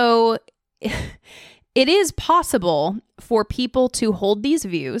 So it is possible for people to hold these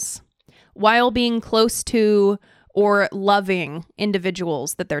views while being close to or loving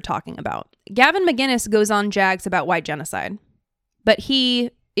individuals that they're talking about. Gavin McInnes goes on jags about white genocide, but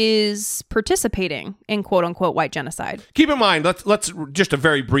he is participating in quote unquote white genocide. Keep in mind, let's just a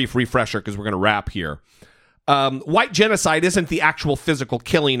very brief refresher because we're going to wrap here. White genocide isn't the actual physical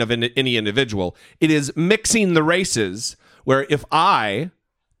killing of any individual. It is mixing the races, where if I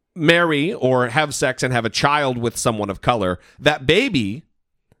marry or have sex and have a child with someone of color, that baby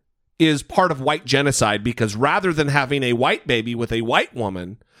is part of white genocide, because rather than having a white baby with a white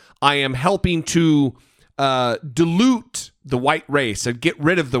woman, I am helping to dilute the white race and get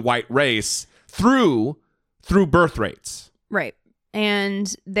rid of the white race through birth rates. Right.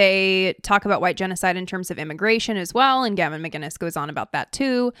 And they talk about white genocide in terms of immigration as well. And Gavin McInnes goes on about that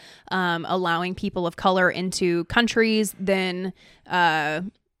too. Allowing people of color into countries, then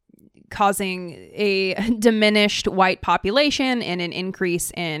causing a diminished white population and an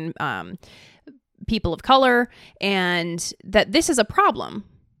increase in people of color. And that this is a problem.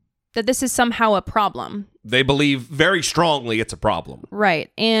 That this is somehow a problem. They believe very strongly it's a problem.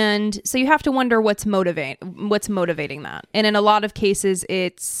 Right. And so you have to wonder what's motivating that. And in a lot of cases,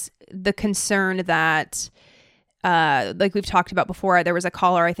 it's the concern that, like we've talked about before, there was a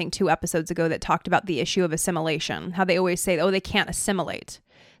caller, I think 2 episodes ago, that talked about the issue of assimilation. How they always say, oh, they can't assimilate.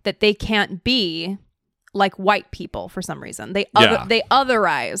 That they can't be like white people for some reason. They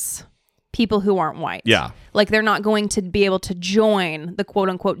otherize people who aren't white. Yeah. Like they're not going to be able to join the quote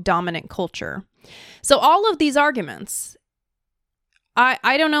unquote dominant culture. So all of these arguments,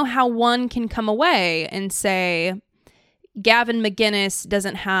 I don't know how one can come away and say Gavin McInnes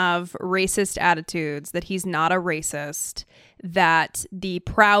doesn't have racist attitudes, that he's not a racist, that the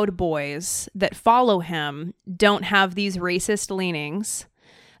Proud Boys that follow him don't have these racist leanings,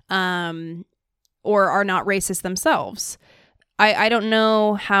 or are not racist themselves. I don't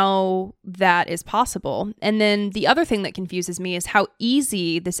know how that is possible. And then the other thing that confuses me is how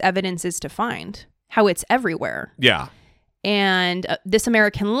easy this evidence is to find, how it's everywhere. Yeah. And This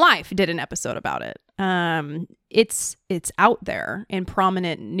American Life did an episode about it. It's out there in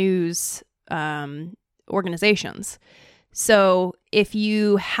prominent news organizations. So if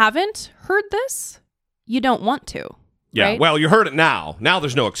you haven't heard this, you don't want to. Yeah, right? Well, you heard it now. Now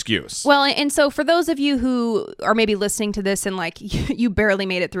there's no excuse. Well, and so for those of you who are maybe listening to this and like you barely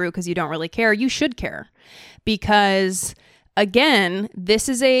made it through because you don't really care, you should care. Because again, this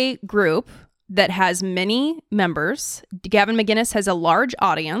is a group that has many members. Gavin McInnes has a large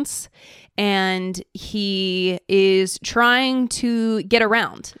audience, and he is trying to get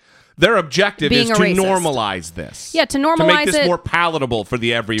around. Their objective is to racist. normalize this. Yeah, to normalize to make this it, more palatable for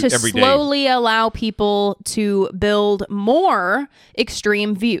the everyday. Slowly allow people to build more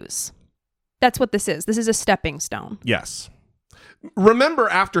extreme views. That's what this is. This is a stepping stone. Yes. Remember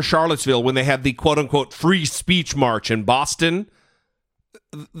after Charlottesville when they had the quote-unquote free speech march in Boston?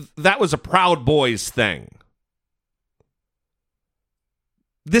 That was a Proud Boys thing.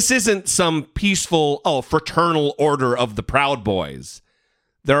 This isn't some peaceful, fraternal order of the Proud Boys.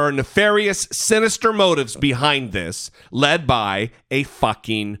 There are nefarious, sinister motives behind this, led by a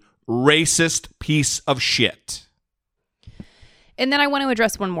fucking racist piece of shit. And then I want to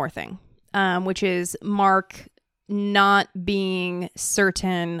address one more thing, which is Mark not being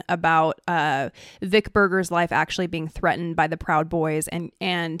certain about Vic Berger's life actually being threatened by the Proud Boys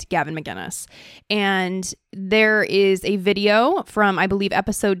and Gavin McInnes. And there is a video from, I believe,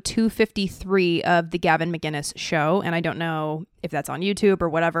 episode 253 of the Gavin McInnes show, and I don't know if that's on YouTube or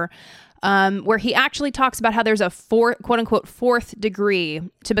whatever, where he actually talks about how there's a quote-unquote fourth degree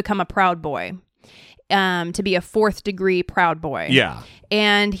to become a Proud Boy. To be a fourth degree Proud Boy. Yeah.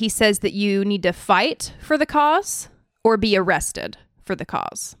 And he says that you need to fight for the cause or be arrested for the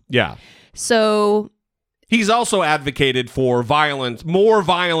cause. Yeah. So he's also advocated for more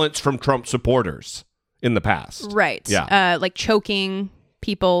violence from Trump supporters in the past. Right. Yeah. Like choking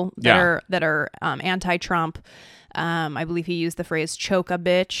people that are anti-Trump. I believe he used the phrase choke a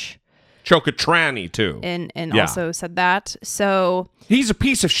bitch. Choke a tranny too. And also said that. So he's a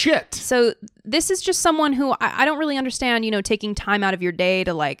piece of shit. So this is just someone who I don't really understand, taking time out of your day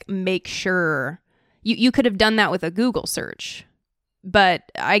to like make sure you could have done that with a Google search.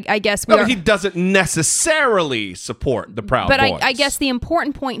 But I guess we he doesn't necessarily support the Proud Boys. But I guess the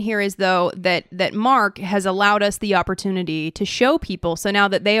important point here is, though, that Mark has allowed us the opportunity to show people, so now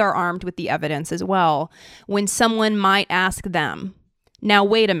that they are armed with the evidence as well, when someone might ask them, now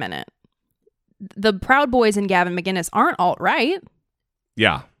wait a minute, the Proud Boys and Gavin McInnes aren't alt-right.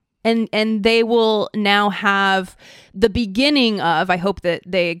 Yeah. And they will now have the beginning of, I hope that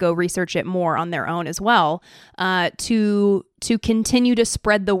they go research it more on their own as well, to continue to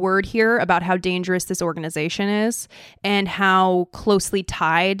spread the word here about how dangerous this organization is and how closely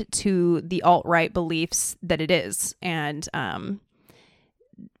tied to the alt-right beliefs that it is, and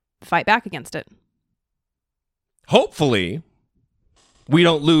fight back against it. Hopefully, we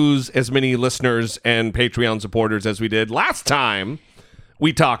don't lose as many listeners and Patreon supporters as we did last time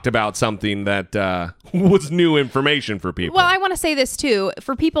we talked about something that was new information for people. Well, I want to say this too.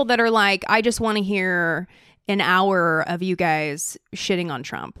 For people that are like, I just want to hear an hour of you guys shitting on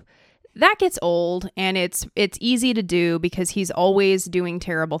Trump. That gets old, and it's easy to do because he's always doing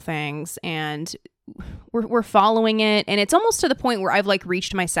terrible things, and we're following it, and it's almost to the point where I've like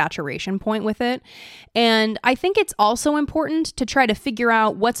reached my saturation point with it. And I think it's also important to try to figure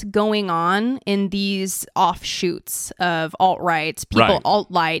out what's going on in these offshoots of alt-right, people, right,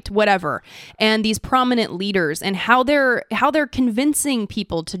 alt-light, whatever, and these prominent leaders, and how they're convincing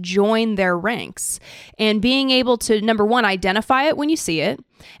people to join their ranks, and being able to, number one, identify it when you see it,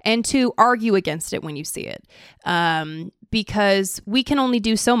 and to argue against it when you see it, because we can only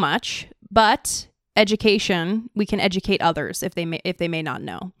do so much. But education, we can educate others if they may not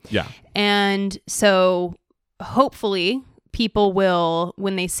know. Yeah. And so hopefully people will,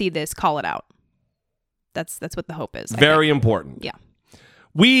 when they see this, call it out. That's what the hope is. Very important. Yeah.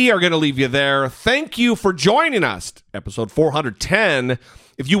 We are going to leave you there. Thank you for joining us. Episode 410.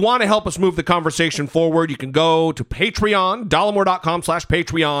 If you want to help us move the conversation forward, you can go to Patreon,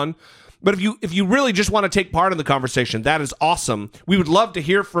 dollemore.com/Patreon. But if you really just want to take part in the conversation, that is awesome. We would love to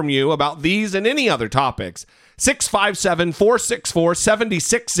hear from you about these and any other topics.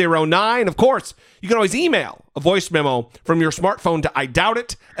 657-464-7609. Of course, you can always email a voice memo from your smartphone to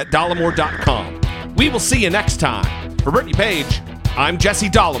idoubtit@dollemore.com. We will see you next time. For Brittany Page, I'm Jesse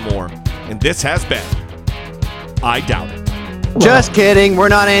Dollemore, and this has been I Doubt It. Just kidding. We're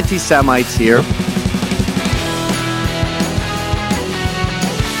not anti-Semites here.